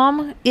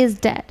mom is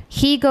dead.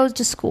 He goes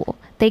to school.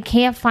 They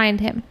can't find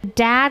him.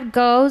 Dad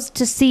goes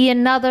to see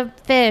another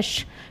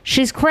fish.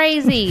 She's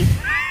crazy.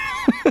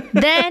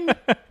 Then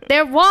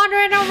they're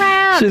wandering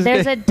around.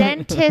 There's a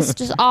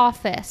dentist's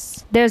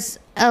office. There's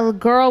a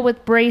girl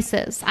with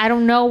braces. I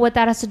don't know what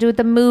that has to do with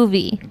the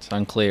movie. It's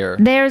unclear.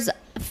 There's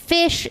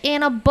fish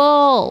in a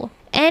bowl.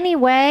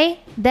 Anyway,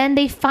 then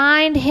they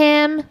find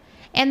him,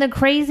 and the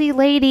crazy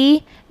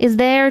lady is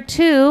there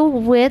too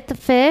with the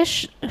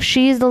fish.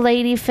 She's the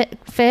lady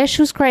fish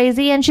who's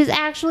crazy, and she's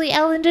actually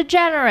Ellen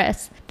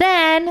DeGeneres.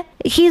 Then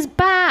he's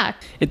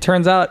back. It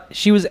turns out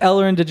she was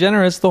Ellen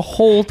DeGeneres the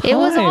whole time. It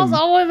was also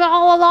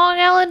all along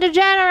Ellen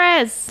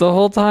DeGeneres. The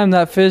whole time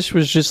that fish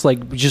was just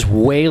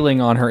wailing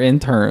on her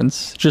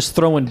interns, just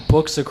throwing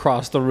books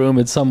across the room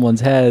at someone's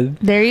head.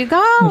 There you go.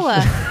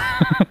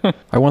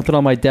 I want it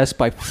on my desk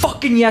by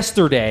fucking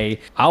yesterday.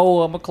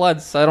 Oh, I'm a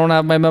klutz. I don't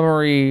have my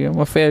memory. I'm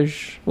a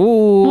fish.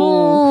 Ooh.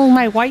 Oh,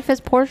 my wife is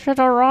Portia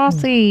de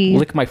Rossi.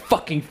 Lick my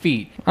fucking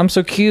feet. I'm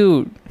so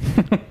cute.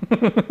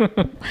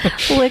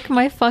 Lick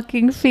my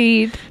fucking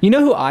feet. You know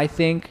who I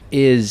think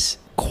is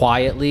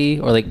quietly,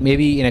 or like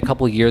maybe in a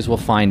couple years we'll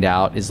find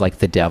out, is like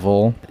the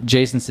devil?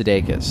 Jason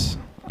Sudeikis.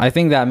 I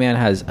think that man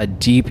has a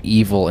deep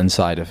evil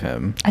inside of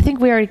him. I think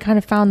we already kind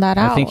of found that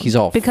out. I think he's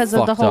all because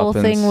of the fucked whole up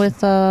and thing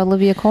with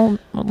Olivia Colman.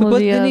 But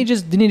didn't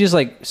he just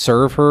like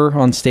serve her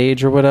on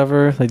stage or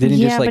whatever? Like didn't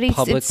he just like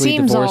publicly it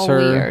seems divorce all her?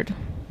 Weird.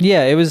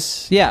 Yeah, it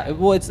was. Yeah,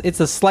 well, it's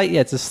a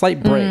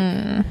slight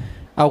break.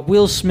 A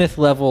Will Smith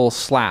level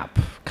slap,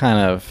 kind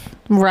of.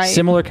 Right.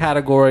 Similar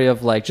category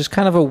of like just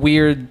kind of a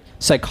weird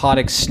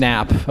psychotic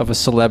snap of a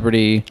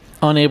celebrity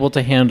unable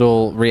to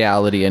handle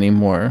reality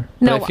anymore.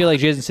 No, But I feel like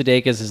Jason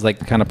Sudeikis is like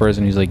the kind of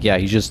person who's like, yeah,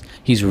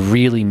 he's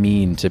really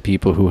mean to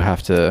people who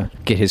have to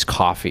get his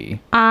coffee.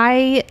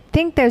 I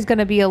think there's going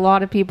to be a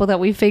lot of people that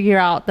we figure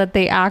out that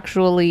they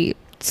actually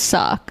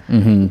suck.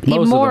 Mm-hmm.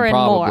 Most More of them,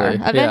 and more.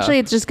 probably. Eventually, Yeah.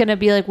 it's just going to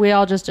be like we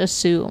all just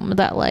assume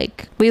that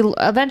like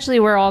eventually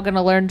we're all going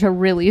to learn to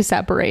really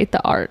separate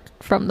the art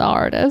from the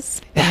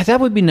artist. Yeah, that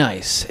would be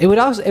nice. It would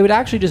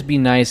actually just be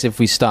nice if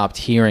we stopped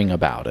hearing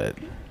about it.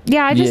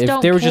 Yeah, I just if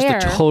don't there was care.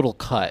 just a total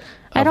cut.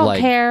 I of, don't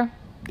like, care.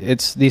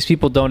 It's these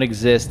people don't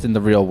exist in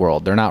the real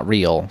world. They're not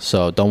real,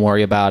 so don't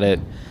worry about it.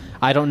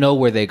 I don't know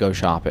where they go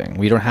shopping.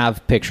 We don't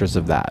have pictures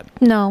of that.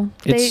 No.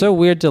 It's so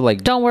weird to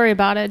like. Don't worry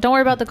about it. Don't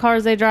worry about the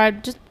cars they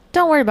drive. Just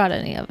don't worry about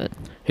any of it.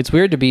 It's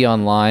weird to be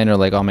online or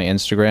like on my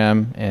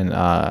Instagram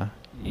and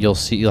you'll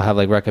have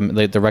like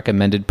the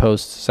recommended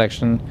posts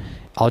section.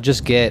 I'll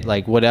just get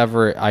like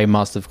whatever I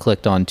must have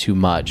clicked on too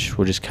much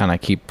will just kind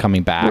of keep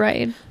coming back.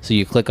 Right. So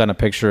you click on a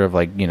picture of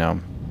like, you know,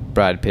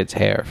 Brad Pitt's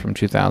hair from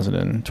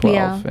 2012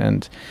 Yeah.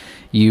 and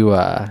you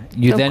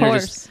then are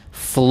course. just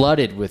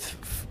flooded with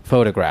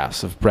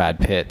photographs of Brad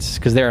Pitt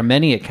because there are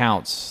many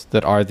accounts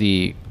that are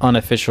the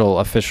unofficial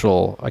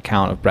official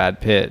account of Brad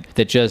Pitt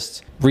that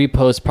just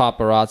repost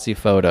paparazzi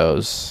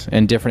photos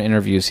and different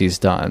interviews he's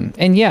done.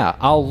 And yeah,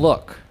 I'll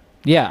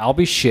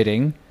be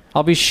shitting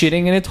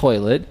in a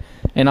toilet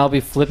and I'll be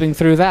flipping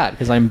through that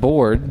because I'm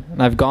bored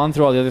and I've gone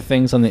through all the other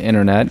things on the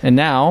internet and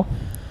now,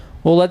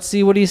 well, let's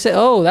see what he said.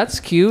 Oh, that's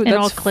cute. And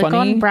that's I'll click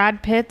funny. on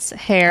Brad Pitt's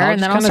hair, and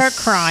just then I'll kinda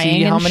start crying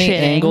see and how many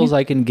shitting. angles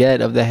I can get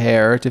of the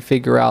hair to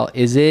figure out,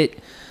 is it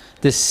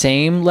the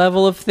same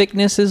level of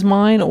thickness as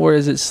mine or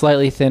is it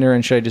slightly thinner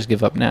and should I just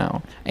give up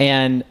now?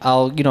 And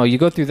you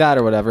go through that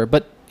or whatever.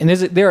 But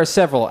there are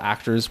several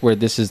actors where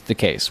this is the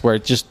case, where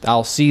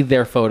I'll see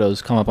their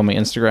photos come up on my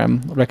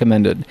Instagram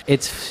recommended.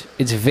 It's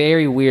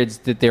very weird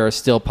that there are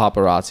still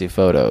paparazzi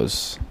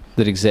photos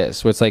that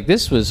exist. Where it's like,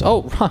 this was,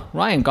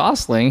 Ryan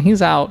Gosling,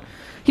 he's out,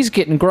 he's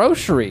getting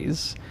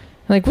groceries.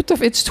 Like,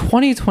 it's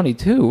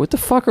 2022. What the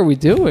fuck are we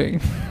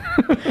doing?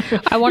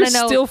 I want to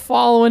know still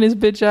following his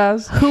bitch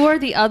ass. who are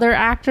the other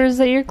actors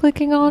that you're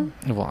clicking on?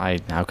 Well, I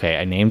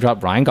name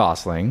dropped Ryan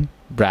Gosling,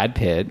 Brad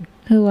Pitt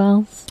Who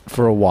else?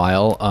 for a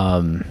while,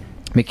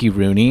 Mickey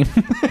Rooney,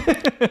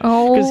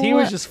 Oh,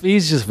 because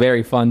he's just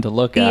very fun to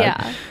look at.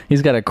 Yeah.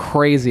 He's got a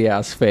crazy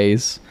ass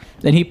face,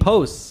 and he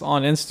posts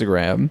on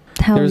Instagram.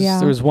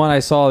 There was one I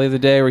saw the other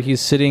day where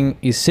he's sitting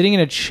in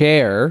a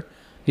chair.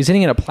 He's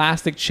sitting in a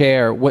plastic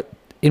chair. What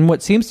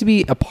seems to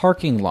be a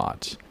parking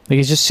lot. Like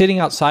he's just sitting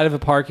outside of a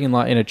parking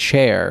lot in a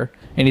chair,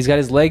 and he's got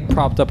his leg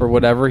propped up or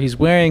whatever. He's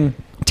wearing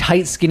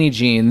tight, skinny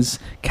jeans,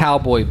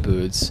 cowboy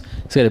boots.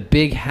 He's got a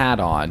big hat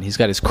on. He's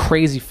got his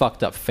crazy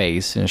fucked up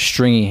face and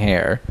stringy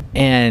hair,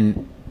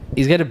 and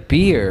he's got a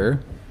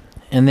beer.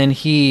 And then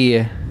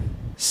he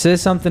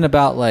says something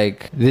about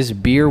like, this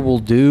beer will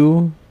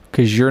do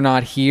because you're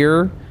not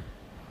here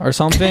or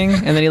something.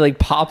 And then he like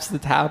pops the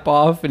tap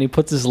off and he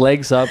puts his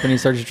legs up and he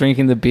starts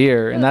drinking the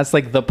beer. And that's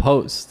like the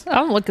post.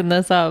 I'm looking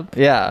this up.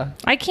 Yeah.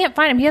 I can't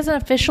find him. He has an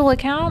official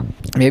account.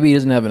 Maybe he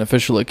doesn't have an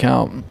official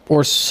account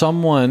or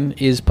someone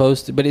is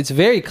posted, but it's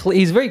very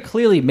he's very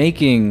clearly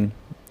making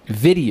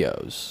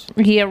videos.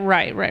 Yeah,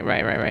 right.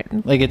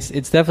 Like it's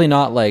definitely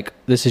not like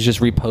this is just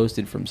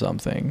reposted from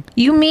something.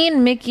 You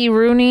mean Mickey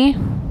Rooney?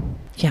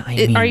 Yeah, I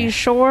mean, Are you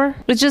sure?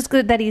 It's just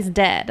good that he's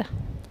dead.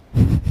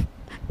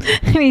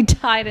 And he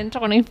died in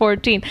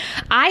 2014.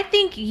 I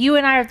think you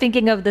and I are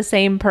thinking of the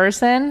same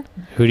person.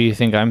 Who do you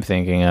think I'm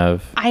thinking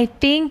of? I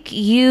think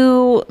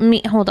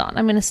hold on,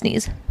 I'm gonna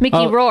sneeze.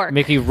 Mickey Rourke.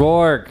 Mickey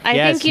Rourke. I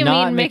Yes, think you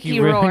not mean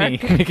Mickey Rooney.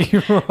 Rourke. Mickey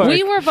Rourke.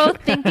 We were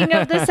both thinking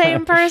of the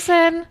same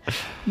person,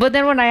 but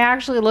then when I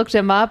actually looked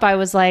him up, I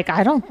was like,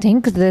 I don't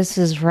think this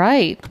is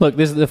right. Look,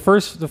 this is the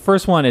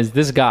first one is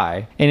this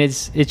guy, and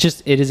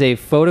it is a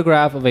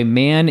photograph of a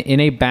man in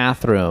a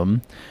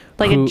bathroom.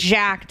 Like a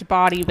jacked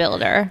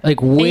bodybuilder.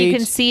 Like and way, you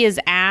can see his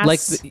ass.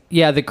 like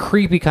the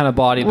creepy kind of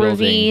bodybuilding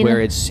ravine.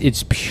 where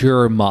it's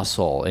pure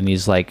muscle, and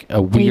he's like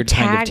a weird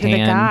kind of tan.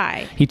 The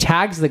guy. He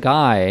tags the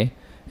guy,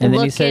 and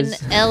then he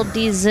says,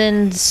 "LD's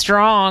and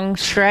strong,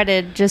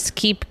 shredded. Just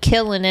keep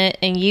killing it,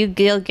 and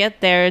you'll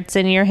get there. It's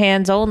in your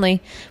hands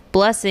only.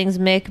 Blessings,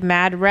 Mick.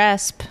 Mad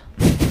resp."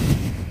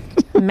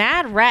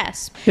 Mad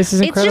resp. This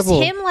is incredible.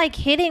 It's just him like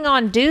hitting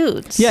on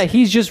dudes. Yeah,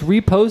 he's just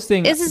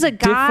reposting. This is a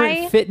guy,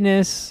 different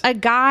fitness. A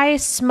guy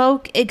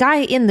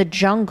in the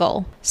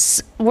jungle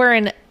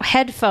wearing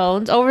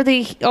headphones over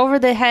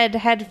the head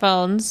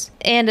headphones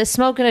and is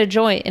smoking a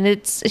joint. And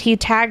he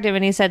tagged him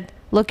and he said,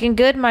 "Looking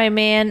good, my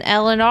man.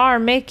 L&R,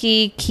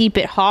 Mickey, keep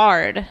it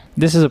hard."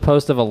 This is a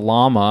post of a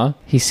llama.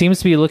 He seems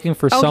to be looking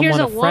for someone, here's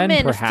a friend,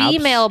 woman, perhaps.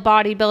 female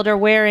bodybuilder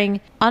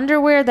wearing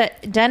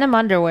denim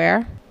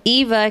underwear.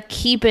 Eva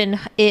keeping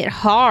it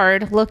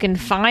hard, looking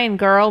fine,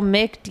 girl.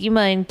 Mick,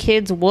 Dima, and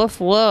kids,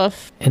 woof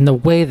woof. And the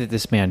way that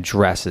this man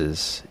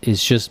dresses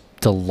is just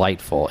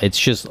delightful. It's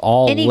just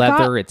all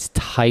leather. It's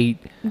tight.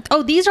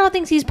 Oh, these are all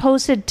things he's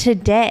posted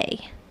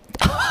today.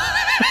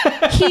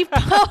 He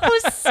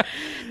posts.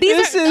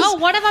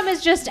 One of them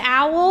is just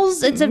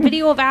owls. It's a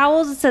video of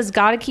owls. It says,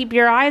 "Gotta keep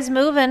your eyes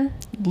moving."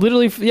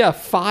 Literally,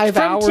 5 From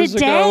hours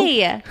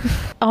today. ago.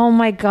 Oh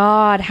my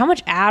God. How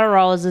much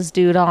Adderall is this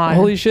dude on?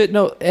 Holy shit.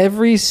 No,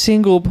 every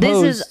single post.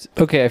 This is...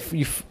 Okay,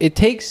 it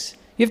takes...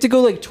 You have to go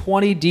like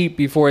 20 deep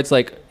before it's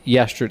like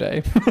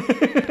yesterday.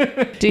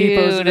 Dude. He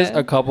posted this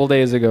a couple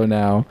days ago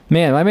now.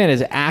 Man, my man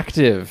is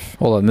active.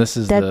 Hold on, this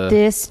is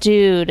this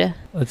dude.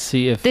 Let's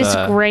see if...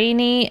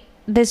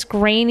 This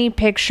grainy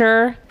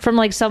picture from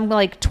like some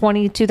like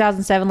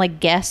 2007 like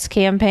Guess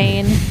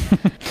campaign.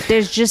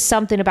 There's just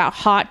something about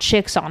hot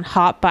chicks on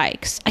hot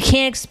bikes. I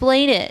can't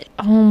explain it.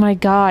 Oh my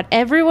God.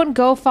 Everyone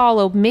go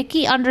follow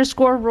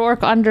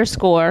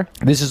Mickey_Rourke_.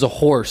 This is a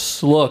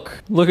horse.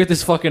 Look at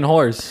this fucking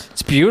horse.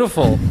 It's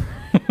beautiful.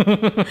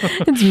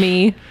 It's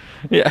me.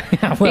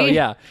 Yeah. Well,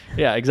 yeah,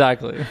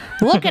 exactly.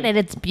 Look at it.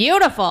 It's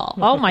beautiful.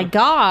 Oh my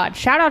God.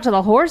 Shout out to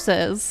the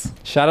horses.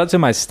 Shout out to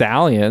my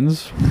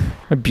stallions.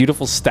 My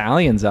beautiful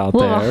stallions out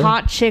there. A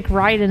hot chick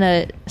riding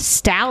a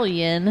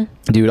stallion.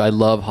 Dude, I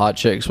love hot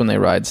chicks when they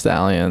ride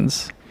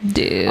stallions.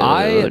 Dude.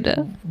 I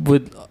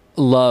would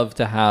love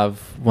to have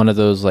one of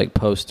those like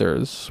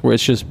posters where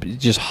it's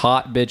just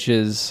hot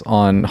bitches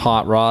on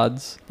hot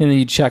rods, and then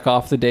you check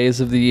off the days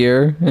of the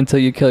year until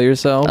you kill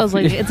yourself. I was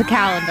like, it's a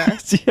calendar.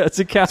 Yeah, it's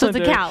a calendar. So it's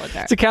a calendar.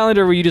 It's a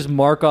calendar where you just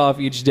mark off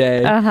each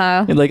day.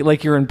 Uh-huh. And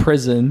like you're in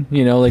prison,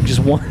 like just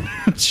one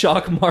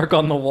chalk mark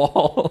on the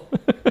wall.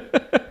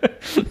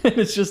 And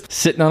it's just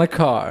sitting on a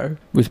car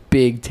with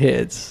big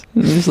tits.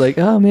 And it's like,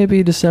 oh, maybe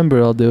in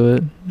December I'll do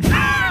it.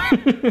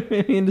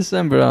 Maybe in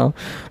December I'll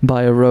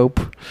buy a rope.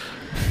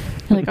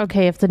 Like,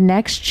 okay, if the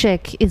next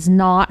chick is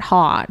not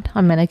hot,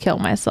 I'm gonna kill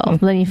myself. And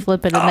then you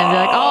flip it, and then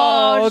you're like,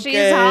 oh, okay.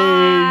 she's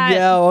hot.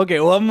 Yeah, okay,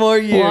 one more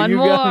year. One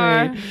more.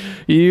 Got me.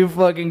 You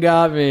fucking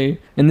got me.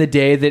 And the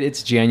day that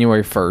it's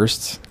January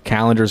 1st,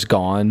 calendar's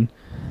gone,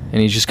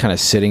 and he's just kind of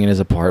sitting in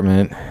his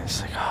apartment. It's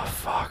like, oh,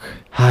 fuck.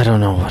 I don't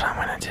know what I'm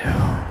gonna do.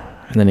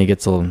 And then he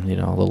gets a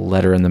little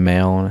letter in the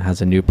mail, and it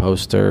has a new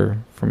poster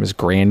from his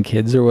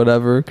grandkids or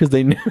whatever, because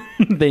they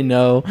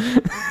know.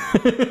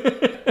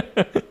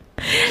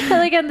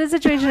 Like in this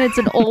situation, it's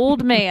an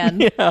old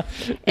man,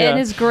 and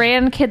his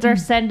grandkids are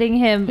sending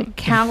him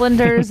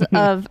calendars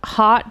of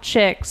hot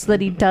chicks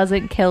that he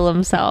doesn't kill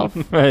himself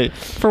right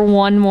for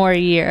one more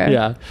year.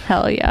 Yeah,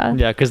 hell yeah.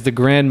 Yeah, because the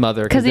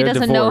grandmother, because he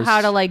doesn't know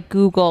how to like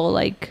Google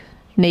like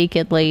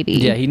naked lady.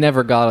 Yeah, he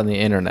never got on the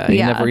internet. He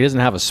doesn't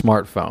have a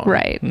smartphone.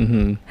 Right.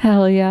 Mm-hmm.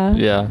 Hell yeah.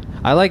 Yeah,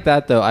 I like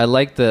that though. I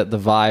like the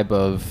vibe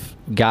of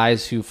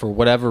guys who, for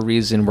whatever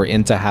reason, were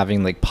into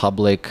having like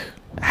public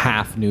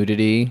half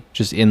nudity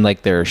just in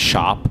like their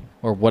shop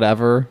or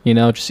whatever,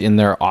 just in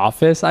their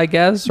office, I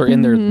guess, or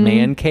in their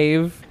man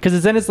cave,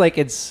 because then it's like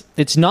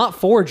it's not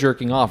for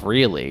jerking off,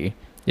 really.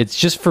 It's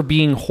just for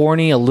being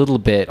horny a little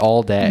bit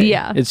all day.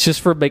 Yeah, it's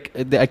just for like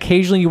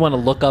occasionally you want to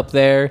look up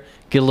there,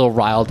 get a little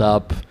riled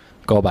up,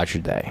 go about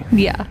your day.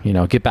 Yeah,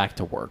 get back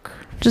to work.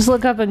 Just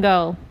look up and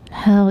go,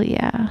 hell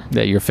yeah.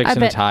 Yeah, you're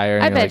fixing a tire.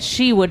 And I bet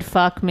she would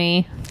fuck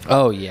me.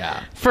 Oh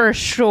yeah, for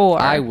sure.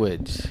 I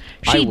would.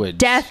 She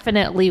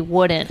definitely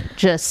wouldn't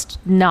just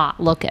not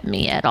look at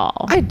me at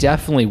all. I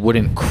definitely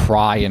wouldn't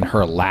cry in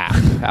her lap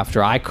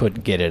after I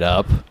couldn't get it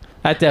up.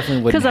 That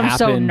definitely wouldn't Because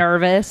happen. I'm so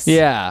nervous.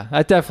 Yeah,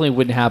 that definitely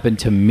wouldn't happen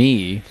to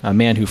me, a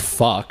man who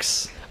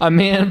fucks. A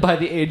man by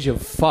the age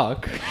of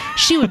fuck.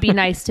 She would be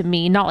nice to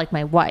me, not like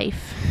my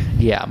wife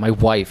Yeah, my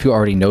wife who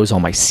already knows all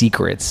my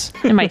secrets.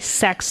 and my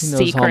sex Knows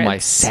secrets. all my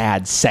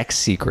sad sex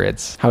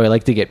secrets. How I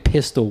like to get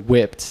pistol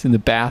whipped in the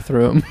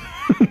bathroom.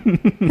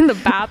 in the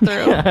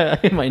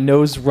bathroom. My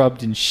nose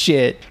rubbed in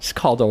shit. It's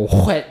called a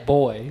wet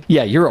boy.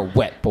 Yeah, you're a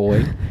wet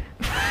boy.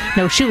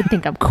 No, she would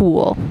think I'm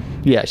cool.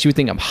 Yeah, she would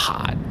think I'm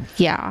hot.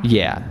 Yeah.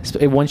 Yeah.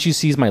 Once she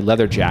sees my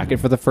leather jacket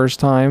for the first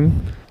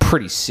time,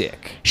 pretty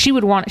sick. She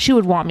would want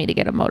me to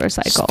get a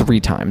motorcycle. It's 3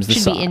 times the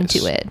She'd size. be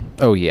into it.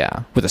 Oh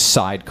yeah, with a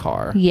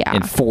sidecar. Yeah.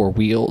 And 4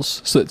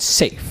 wheels, so it's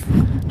safe.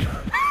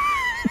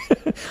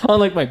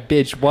 Unlike my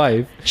bitch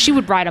wife, She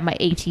would ride on my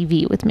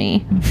ATV with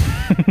me.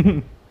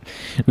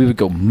 we would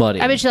go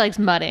mudding. I bet she likes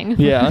mudding.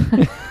 Yeah.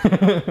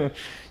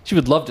 She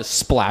would love to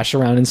splash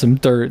around in some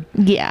dirt.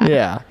 Yeah.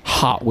 Yeah.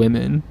 Hot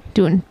women.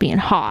 Being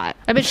hot.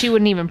 I bet she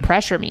wouldn't even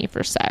pressure me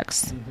for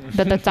sex.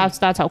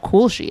 That's how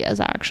cool she is,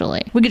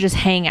 actually. We could just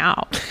hang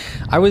out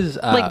I was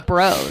like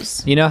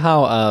bros. you know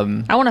how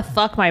I want to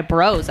fuck my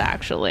bros,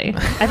 actually.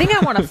 I think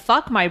I want to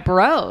fuck my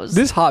bros.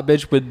 this hot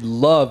bitch would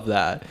love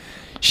that.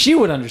 She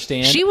would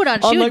understand. She would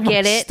Unlike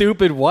get my it.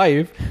 Stupid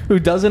wife who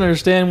doesn't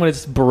understand when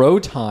it's bro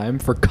time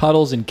for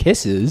cuddles and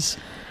kisses.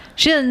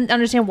 She doesn't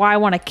understand why I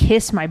want to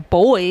kiss my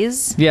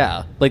boys.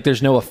 Yeah, like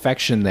there's no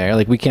affection there.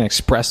 Like we can't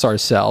express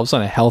ourselves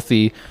on a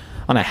healthy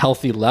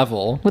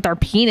level. With our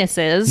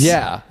penises.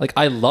 Yeah, like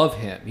I love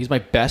him. He's my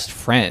best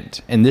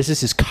friend, and this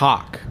is his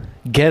cock.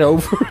 Get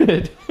over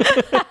it.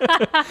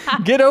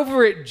 Get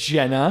over it,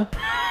 Jenna.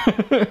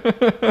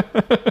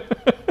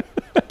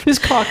 His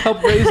cock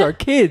helped raise our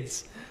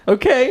kids.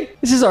 Okay,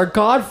 this is our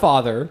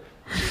godfather.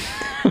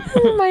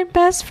 My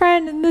best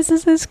friend, and this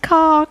is his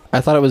cock.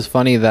 I thought it was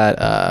funny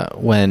that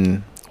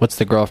what's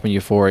the girl from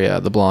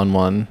Euphoria, the blonde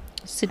one?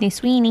 Sydney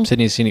Sweeney.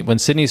 When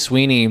Sydney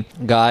Sweeney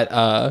got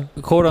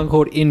quote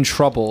unquote in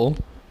trouble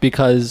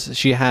because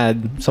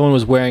someone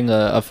was wearing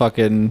a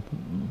fucking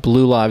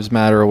Blue Lives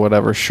Matter or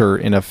whatever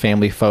shirt in a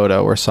family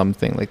photo or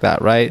something like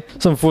that, right?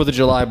 Some 4th of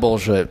July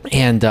bullshit.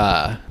 And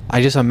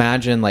I just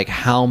imagine like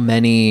how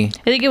many...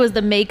 I think it was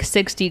the Make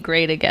 60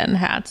 Great Again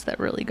hats that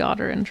really got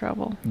her in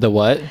trouble. The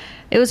what?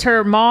 It was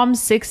her mom's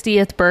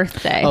 60th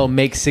birthday. Oh,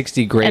 Make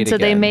 60 Great and so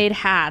Again. they made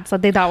hats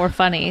that they thought were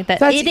funny.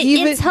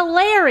 Even- It's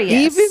hilarious.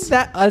 Even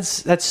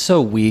that's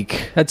so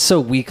weak. That's so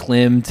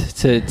weak-limbed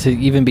to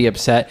even be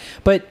upset.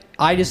 But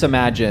I just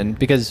imagine,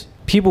 because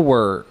people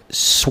were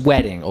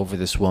sweating over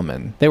this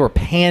woman. They were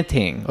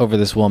panting over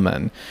this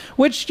woman,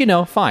 which,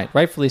 fine,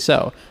 rightfully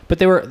so. But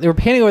they were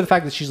panting over the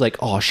fact that she's like,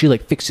 oh, she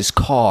like fixes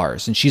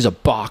cars and she's a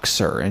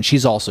boxer and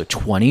she's also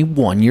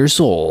 21 years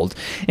old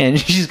and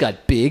she's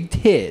got big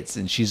tits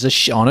and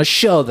she's on a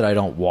show that I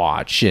don't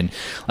watch, and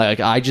like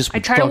I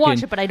try to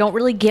watch it, but I don't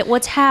really get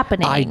what's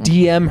happening. I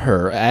DM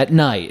her at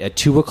night at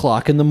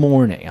 2:00 in the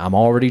morning. I'm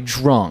already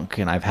drunk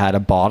and I've had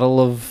a bottle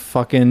of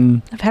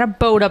fucking. I've had a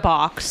Boda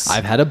box.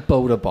 I've had a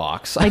Boda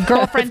box. My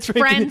girlfriend's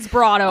friends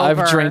brought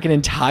over. I've drank an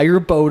entire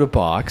Boda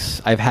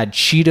box. I've had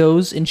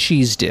Cheetos and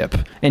cheese dip,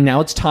 and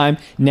now it's time.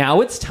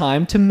 Now it's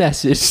time to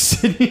message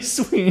Sydney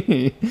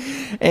Sweeney,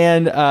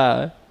 and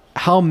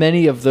how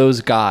many of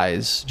those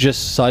guys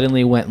just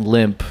suddenly went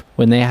limp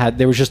when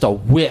there was just a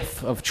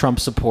whiff of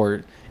Trump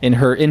support in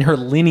her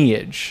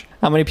lineage?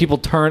 How many people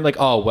turned like,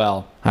 oh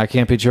well, I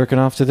can't be jerking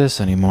off to this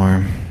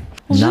anymore.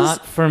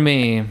 Not for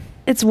me.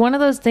 It's one of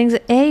those things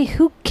that,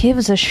 who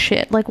gives a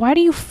shit? Like, why do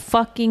you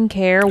fucking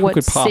care what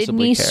could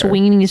possibly Sydney care?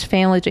 Sweeney's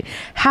family do?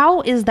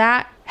 How is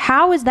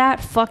that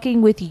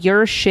fucking with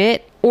your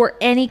shit or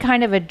any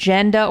kind of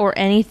agenda or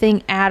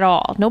anything at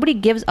all? Nobody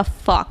gives a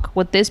fuck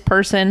what this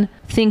person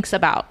thinks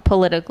about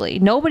politically.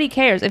 Nobody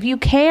cares. If you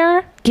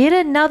care, get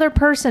another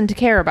person to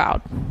care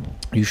about.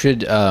 You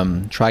should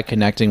try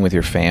connecting with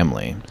your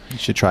family. You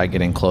should try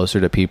getting closer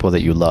to people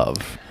that you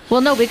love. Well,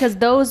 no, because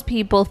those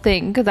people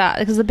think that,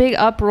 because the big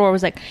uproar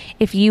was like,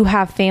 if you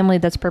have family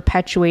that's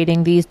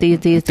perpetuating these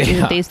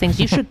things,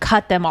 you should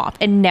cut them off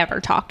and never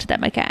talk to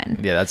them again.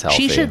 Yeah, that's healthy.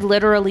 She should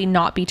literally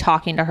not be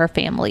talking to her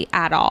family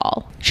at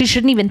all. She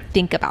shouldn't even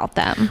think about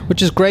them.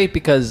 Which is great,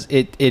 because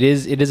it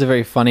is a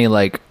very funny,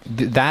 like,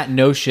 that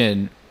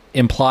notion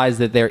implies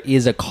that there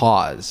is a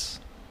cause,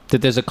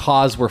 that there's a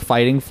cause we're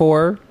fighting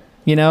for,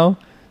 you got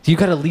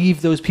to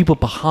leave those people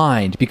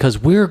behind, because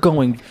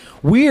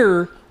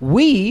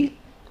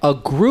a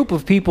group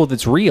of people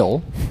that's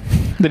real.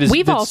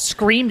 We've all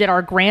screamed at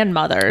our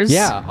grandmothers.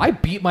 Yeah, I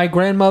beat my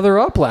grandmother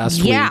up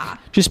last week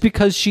just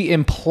because she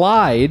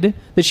implied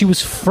that she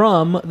was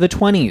from the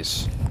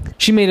 20s.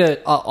 She made a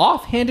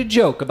offhanded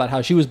joke about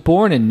how she was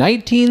born in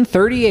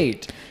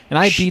 1938, and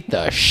I beat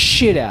the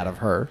shit out of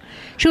her.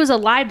 She was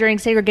alive during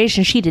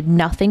segregation. She did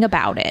nothing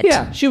about it.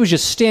 Yeah, she was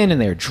just standing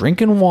there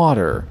drinking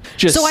water.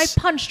 So I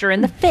punched her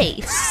in the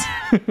face.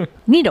 You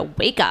need to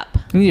wake up.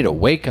 You need to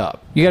wake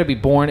up. You got to be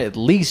born at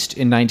least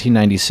in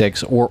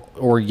 1996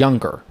 or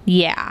younger.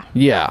 Yeah.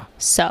 Yeah.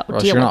 So Or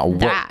else deal you're not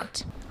with woke.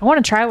 that. I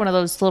want to try one of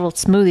those little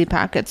smoothie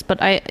packets,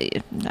 but I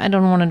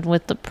don't want it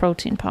with the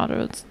protein powder.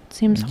 It's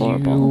Seems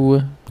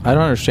horrible. I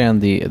don't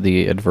understand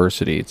the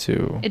adversity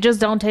to. It just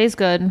don't taste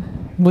good.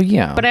 Well,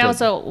 yeah. But I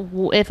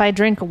also, if I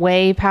drink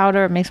whey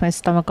powder, it makes my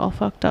stomach all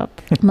fucked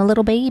up. I'm a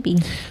little baby.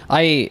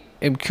 I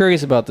am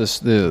curious about the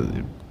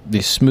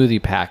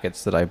smoothie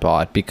packets that I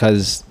bought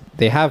because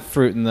they have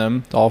fruit in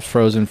them, all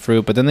frozen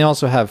fruit, but then they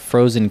also have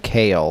frozen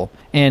kale.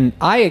 And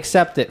I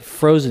accept that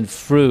frozen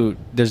fruit,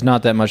 there's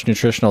not that much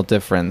nutritional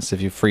difference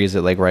if you freeze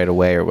it like right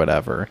away or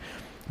whatever.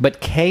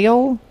 But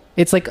kale,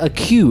 it's like a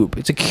cube.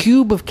 It's a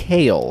cube of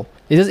kale.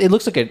 It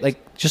looks like like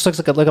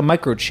a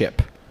microchip.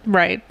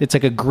 Right. It's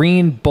like a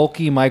green,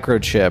 bulky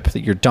microchip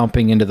that you're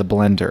dumping into the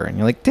blender, and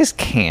you're like, this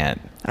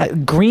can't.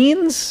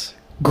 Greens,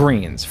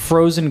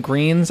 frozen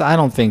greens. I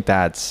don't think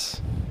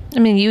that's. I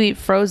mean, you eat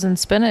frozen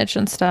spinach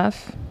and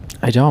stuff.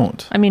 I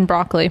don't. I mean,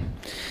 broccoli.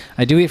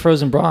 I do eat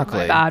frozen broccoli.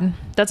 My bad.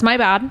 That's my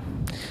bad.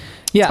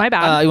 Yeah. My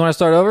bad. You want to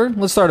start over?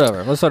 Let's start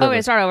over.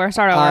 Okay, start over.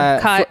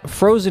 Cut.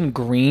 Frozen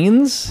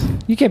greens?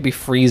 You can't be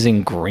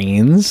freezing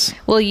greens.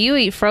 Well, you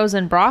eat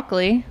frozen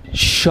broccoli.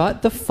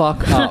 Shut the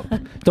fuck up.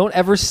 Don't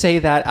ever say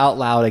that out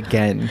loud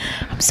again.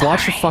 I'm sorry.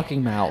 Watch your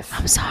fucking mouth.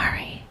 I'm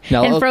sorry.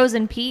 No, and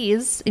frozen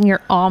peas in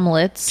your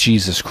omelets.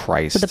 Jesus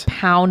Christ. With a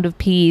pound of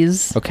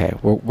peas. Okay,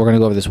 we're going to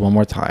go over this one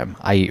more time.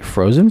 I eat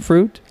frozen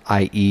fruit.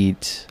 I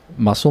eat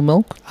muscle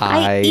milk.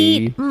 I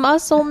eat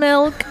muscle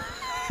milk.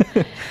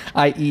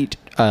 I eat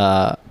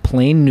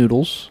plain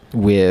noodles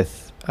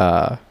with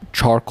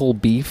charcoal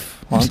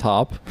beef on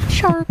top.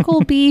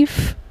 Charcoal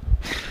beef.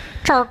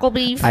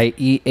 I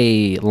eat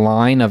a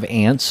line of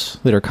ants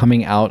that are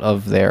coming out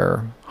of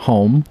their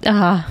home.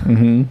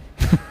 Nom,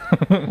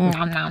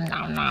 nom,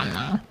 nom, nom,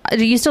 nom. Are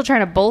you still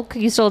trying to bulk?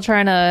 You're still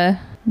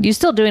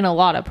doing a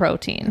lot of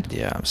protein.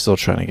 Yeah, I'm still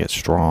trying to get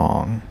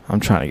strong. I'm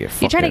trying to get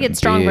fucking You're trying to get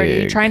stronger.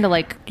 big. You're trying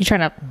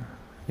to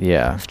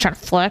Yeah.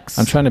 flex.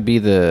 I'm trying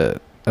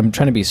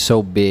to be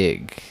so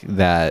big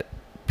that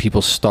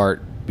people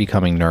start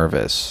becoming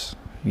nervous,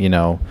 you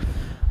know?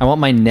 I want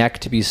my neck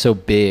to be so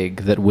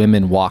big that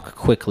women walk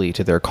quickly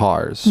to their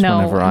cars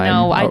whenever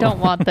I don't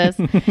want this.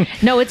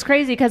 No, it's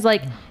crazy because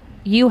like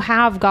you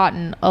have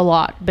gotten a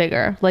lot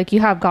bigger. Like you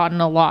have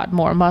gotten a lot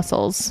more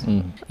muscles.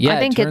 Yeah, I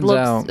think it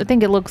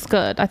looks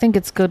good. I think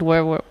it's good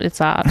where it's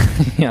at.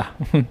 Yeah.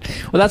 Well,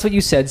 that's what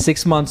you said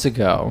 6 months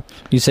ago.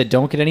 You said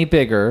don't get any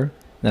bigger.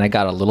 Then I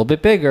got a little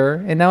bit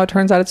bigger, and now it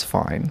turns out it's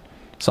fine.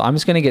 So I'm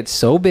just gonna get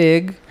so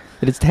big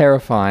that it's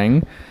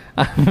terrifying.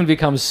 I'm gonna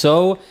become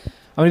so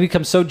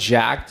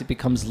jacked. It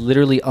becomes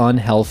literally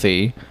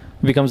unhealthy.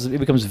 It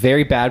becomes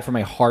very bad for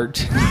my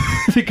heart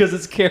because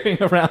it's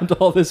carrying around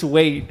all this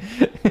weight.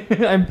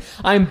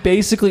 I'm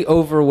basically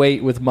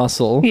overweight with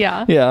muscle.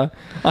 Yeah. Yeah.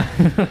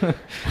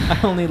 I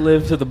only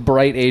live to the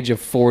bright age of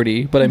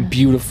 40, but I'm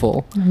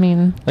beautiful. I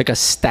mean, like a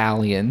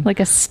stallion.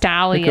 Like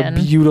a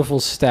beautiful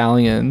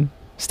stallion.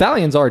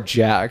 Stallions are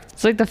jacked.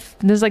 It's like this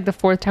is like the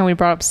fourth time we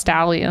brought up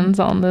stallions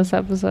on this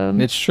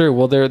episode. It's true.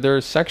 Well, they're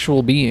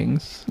sexual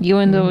beings. You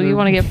want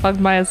to get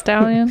fucked by a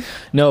stallion?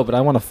 No, but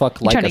I want to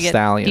fuck like a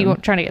stallion. You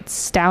trying to get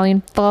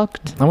stallion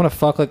fucked? I want to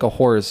fuck like a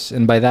horse,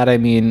 and by that I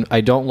mean I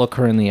don't look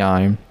her in the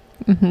eye.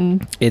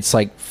 Mm-hmm. It's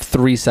like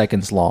 3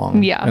 seconds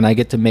long. Yeah, and I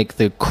get to make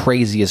the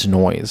craziest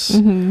noise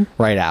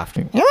right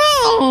after.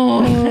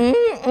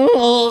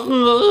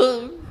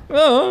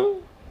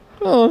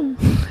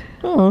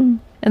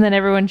 And then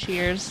everyone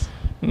cheers.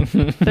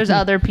 There's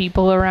other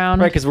people around.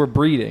 Right, because we're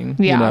breeding.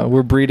 Yeah. You know,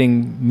 we're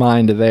breeding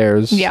mine to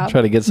theirs. Yeah.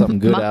 Try to get something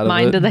good out of it.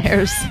 Mine to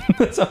theirs.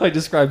 That's how I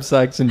describe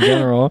sex in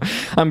general.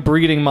 I'm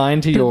breeding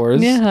mine to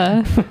yours.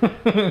 Yeah.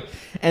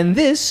 And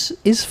this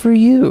is for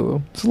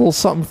you. It's a little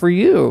something for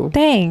you.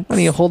 Thanks. Why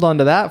don't you hold on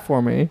to that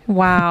for me?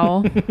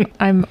 Wow.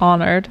 I'm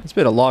honored. It's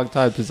been a long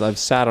time since I've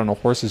sat on a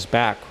horse's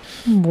back.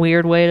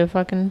 Weird way to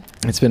fucking...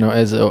 It's been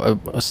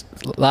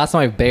last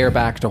time I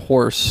barebacked a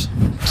horse.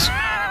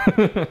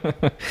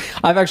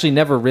 I've actually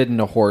never ridden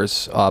a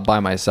horse by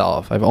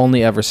myself. I've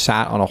only ever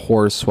sat on a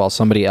horse while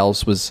somebody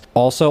else was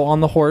also on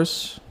the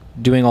horse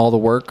doing all the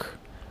work,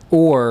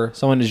 or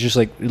someone is just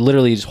like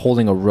literally just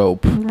holding a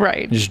rope,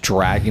 right, just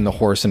dragging the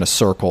horse in a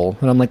circle,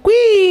 and I'm like,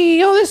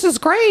 wee, oh, this is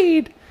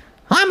great,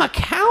 I'm a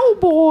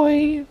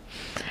cowboy.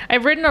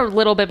 I've ridden a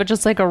little bit, but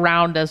just like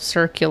around a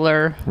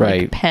circular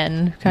like,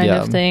 pen kind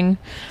of thing.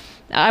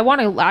 I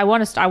want to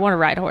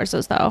ride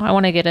horses though. I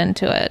want to get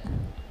into it.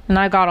 And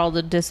I got all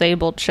the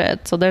disabled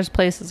shit, so there's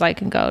places I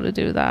can go to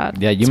do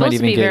that. Yeah, you might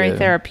even be very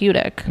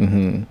therapeutic.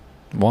 Mm-hmm.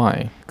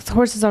 Why? Because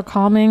horses are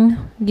calming.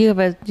 You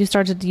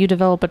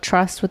develop a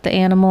trust with the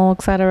animal,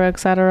 etc.,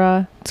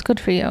 etc. It's good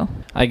for you.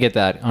 I get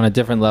that on a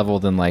different level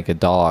than like a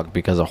dog,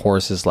 because a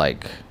horse is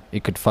like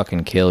it could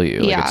fucking kill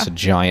you. Yeah. Like it's a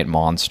giant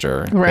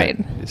monster. Right.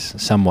 It's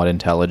somewhat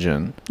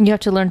intelligent. You have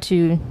to learn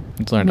to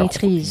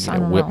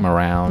maîtrise. Whip them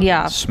around.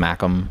 Yeah. Smack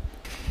them.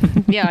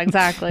 Yeah,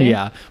 exactly.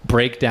 Yeah,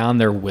 break down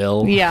their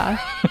will. Yeah.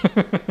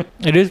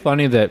 It is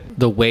funny that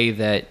the way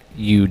that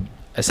you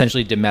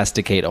essentially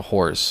domesticate a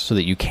horse so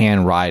that you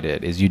can ride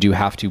it is you do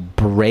have to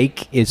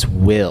break its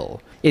will.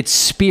 Its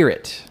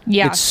spirit,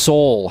 its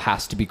soul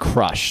has to be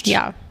crushed.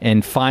 Yeah.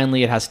 And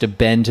finally it has to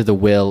bend to the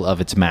will of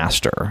its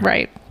master.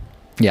 Right.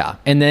 Yeah.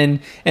 And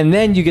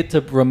then you get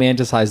to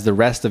romanticize the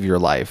rest of your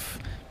life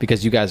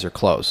because you guys are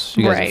close.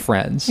 You guys are Right.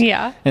 friends.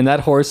 Yeah. And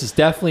that horse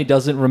definitely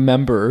doesn't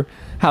remember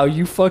how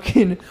you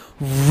fucking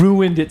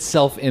ruined its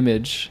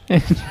self-image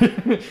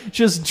and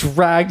just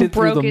dragged it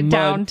through Broke the it mud.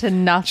 down to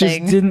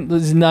nothing. Just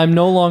didn't. I'm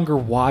no longer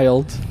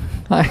wild.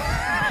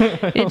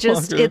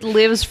 It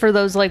lives for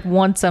those like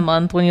once a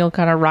month when you'll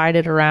kind of ride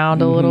it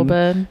around a little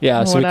bit.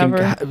 Yeah, or so whatever.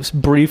 it can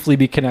briefly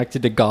be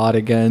connected to God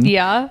again.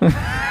 Yeah.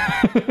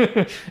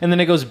 And then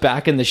it goes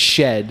back in the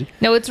shed.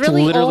 No, it's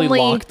really literally only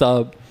locked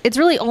up. it's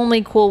really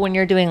only cool when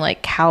you're doing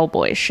like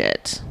cowboy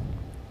shit.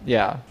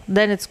 Yeah.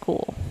 Then it's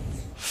cool.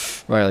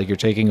 Right, like you're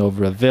taking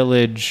over a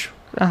village.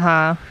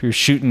 Uh-huh. You're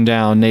shooting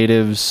down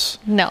natives,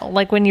 No,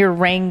 like when you're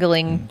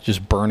wrangling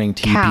just burning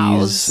teepees.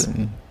 Cows.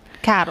 And,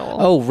 cattle.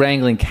 oh,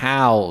 wrangling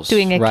cows.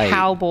 Doing a Right.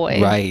 cowboy.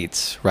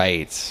 Right.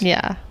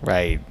 Yeah.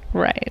 Right.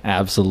 Right.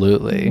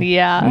 Absolutely.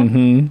 Yeah.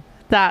 Mm-hmm.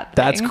 That's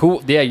That's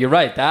cool. Yeah, you're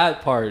right.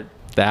 That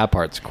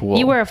part's cool.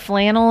 You wear a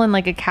flannel and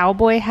like a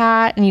cowboy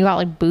hat and you got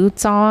like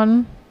boots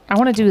on. I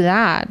want to do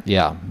that.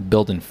 Yeah,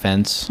 building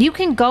fence. You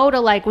can go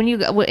to like when you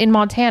in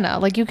Montana,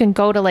 like you can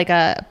go to like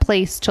a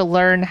place to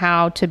learn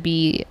how to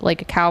be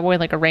like a cowboy,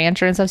 like a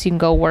rancher and stuff. So you can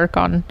go work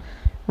on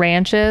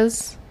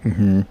ranches.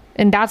 Mm-hmm.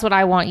 And that's what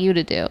I want you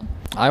to do.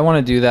 I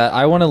want to do that.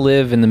 I want to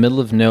live in the middle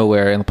of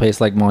nowhere in a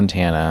place like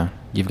Montana.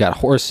 You've got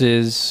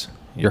horses,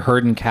 you're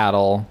herding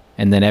cattle,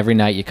 and then every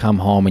night you come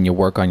home and you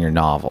work on your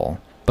novel.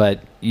 But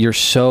you're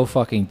so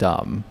fucking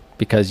dumb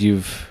because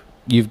you've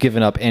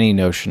given up any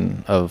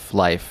notion of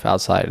life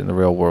outside in the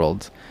real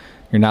world.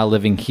 You're now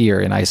living here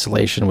in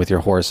isolation with your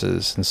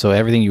horses. And so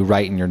everything you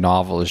write in your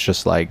novel is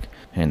just like,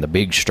 and the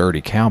big sturdy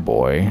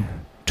cowboy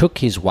took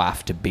his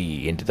wife to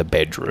be into the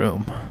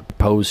bedroom,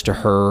 proposed to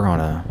her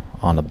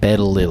on a bed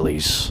of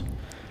lilies,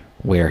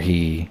 where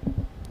he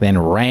then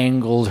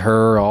wrangled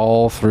her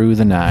all through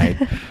the night,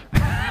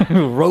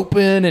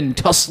 roping and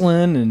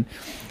tussling and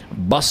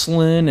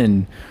bustling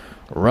and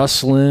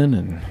rustling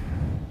and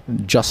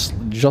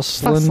justling.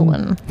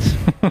 Fussling.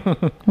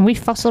 We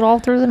fussed all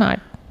through the night.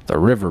 The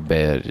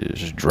riverbed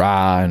is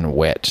dry and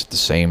wet at the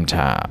same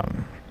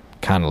time,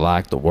 kind of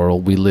like the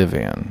world we live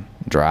in.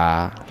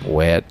 Dry,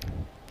 wet.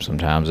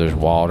 Sometimes there's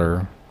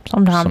water.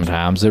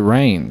 Sometimes it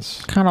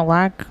rains. Kind of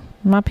like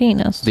my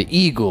penis. The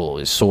eagle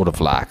is sort of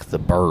like the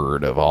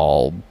bird of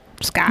all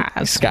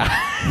Skies. sky.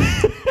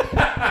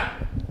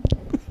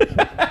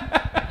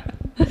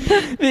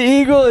 The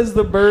eagle is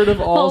the bird of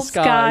all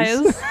skies.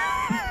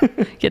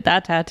 Get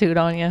that tattooed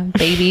on you,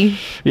 baby.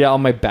 Yeah,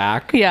 on my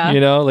back. Yeah. You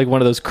know, like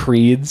one of those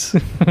creeds.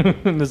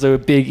 There's a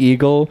big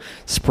eagle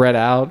spread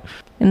out.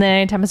 And then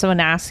anytime someone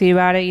asks you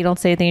about it, you don't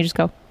say anything. You just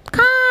go,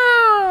 "Caw."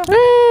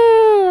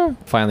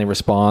 Finally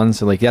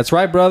responds and like, that's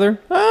right, brother.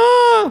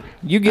 Ah,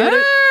 you get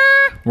it.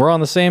 We're on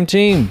the same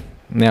team.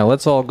 Now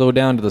let's all go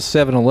down to the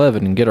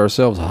 7-Eleven and get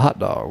ourselves a hot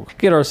dog.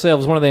 Get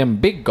ourselves one of them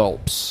big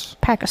gulps.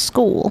 Pack of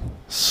school.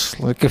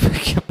 Like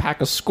a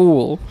pack of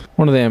school.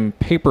 One of them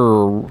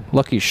paper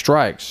Lucky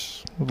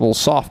Strikes. A little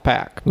soft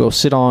pack. Go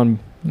sit on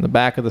in the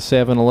back of the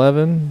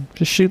 7-Eleven.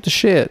 Just shoot the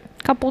shit.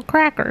 Couple of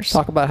crackers.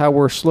 Talk about how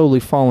we're slowly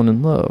falling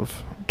in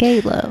love.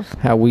 Gay love.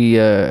 How we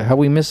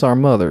miss our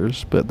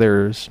mothers, but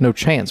there's no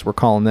chance we're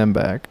calling them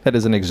back. That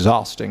is an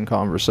exhausting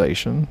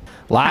conversation.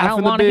 Life I don't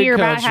in the want to big hear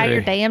about country. how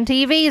your damn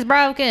TV is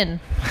broken.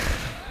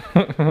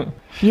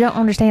 You don't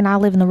understand. I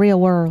live in the real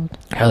world.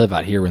 I live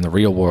out here in the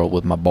real world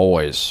with my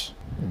boys,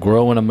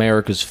 growing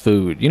America's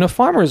food. You know,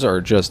 farmers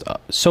are just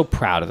so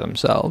proud of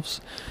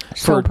themselves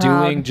So for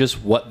proud. doing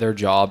just what their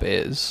job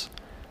is.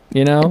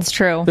 You know? It's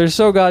true. They're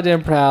so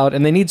goddamn proud,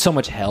 and they need so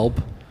much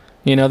help.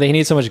 You know, they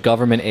need so much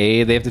government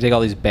aid. They have to take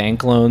all these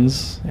bank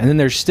loans, and then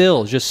they're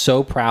still just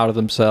so proud of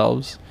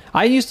themselves.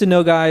 I used to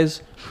know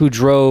guys who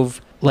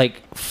drove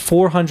like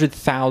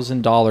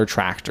 $400,000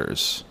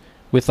 tractors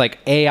with like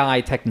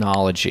AI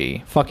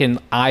technology, fucking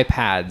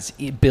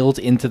iPads built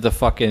into the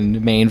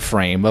fucking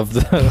mainframe of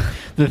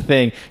the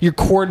thing. You're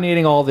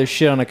coordinating all this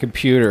shit on a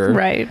computer,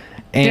 Right.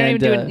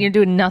 And You're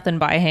doing nothing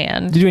by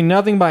hand. you're doing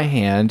nothing by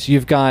hand.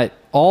 You've got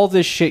all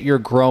this shit you're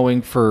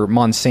growing for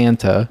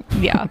Monsanto.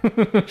 Yeah.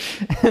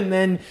 And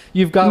then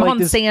you've got like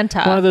this,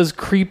 Monsanta. one of those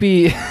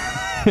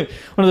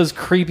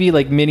creepy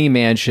like mini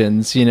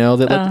mansions, you know,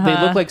 that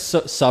they look like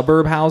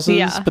suburb houses,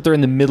 Yeah. but they're in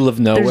the middle of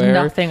nowhere.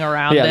 nothing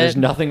around Yeah, it. there's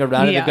nothing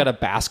around it. Yeah. They've got a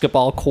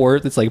basketball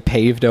court that's like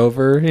paved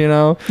over, you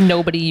know.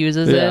 Nobody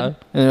uses Yeah, it.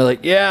 and they're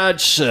like, yeah,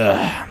 it's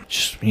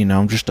just, you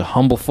know, I'm just a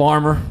humble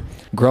farmer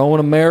growing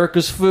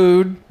America's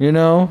food, you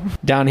know,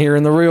 down here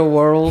in the real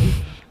world.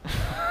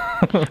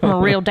 I'm a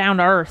real down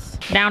to earth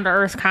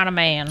kind of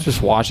man.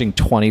 Just watching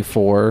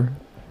 24.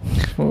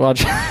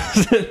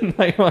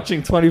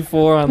 Watching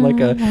 24 on like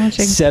a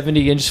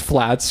 70-inch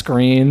flat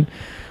screen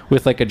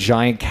with like a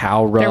giant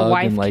cow rug. Their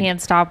wife and like,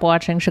 can't stop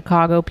watching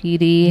Chicago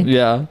PD.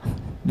 Yeah.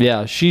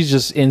 Yeah. She's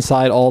just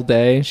inside all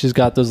day. She's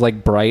got those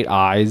like bright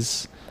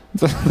eyes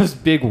Those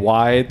big,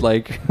 wide,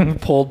 like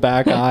pulled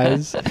back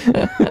eyes.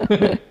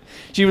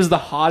 She was the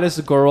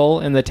hottest girl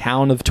in the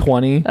town of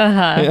 20.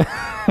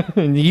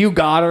 And you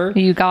got her.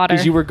 You got her.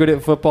 Because you were good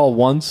at football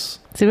once.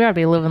 See, we gotta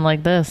be living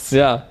like this.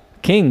 Yeah.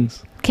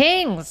 Kings.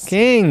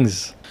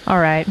 All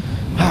right.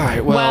 All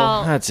right.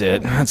 Well, that's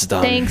it. That's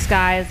done. Thanks,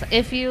 guys.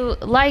 If you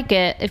like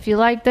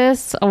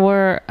this,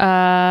 or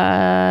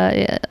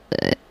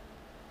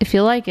if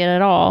you like it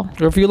at all,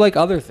 or if you like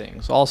other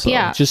things also,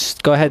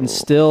 just go ahead and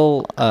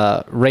still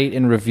rate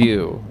and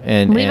review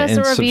and leave us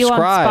a review on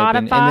subscribe Spotify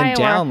and then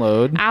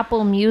download. or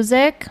Apple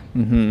Music.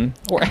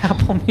 Or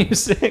Apple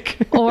Music.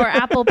 Or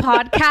Apple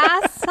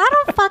Podcasts. I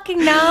don't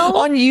fucking know.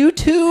 On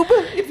YouTube,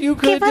 if you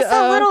could. Give us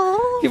a little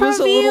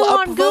review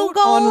on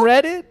Google. On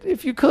Reddit,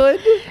 if you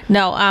could.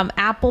 No,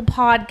 Apple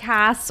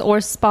Podcasts or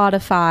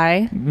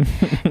Spotify.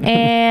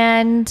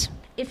 And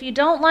if you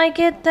don't like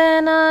it,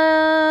 then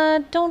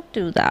don't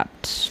do that.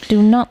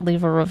 Do not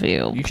leave a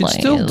review. You should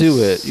still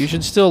do it. You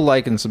should still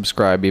like and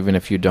subscribe even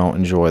if you don't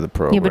enjoy the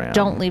program. Yeah, but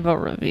don't leave a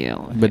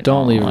review. But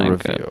don't leave a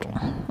review.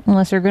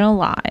 Unless you're going to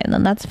lie, and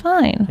then that's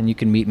fine. And you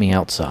can meet me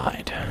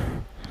outside.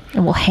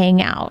 And we'll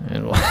hang out.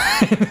 And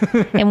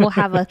we'll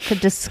have a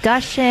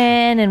discussion,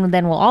 and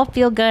then we'll all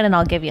feel good, and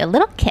I'll give you a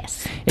little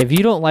kiss. If you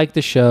don't like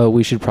the show,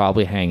 we should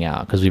probably hang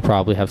out because we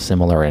probably have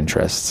similar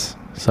interests.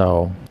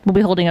 So we'll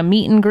be holding a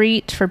meet and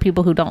greet for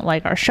people who don't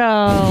like our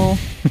show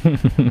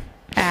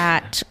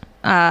at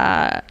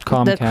the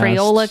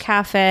Crayola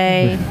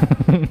Cafe.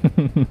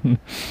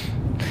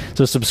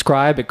 So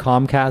subscribe at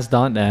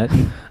Comcast.net,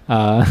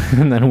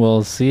 and then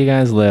we'll see you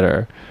guys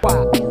later.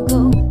 Wow.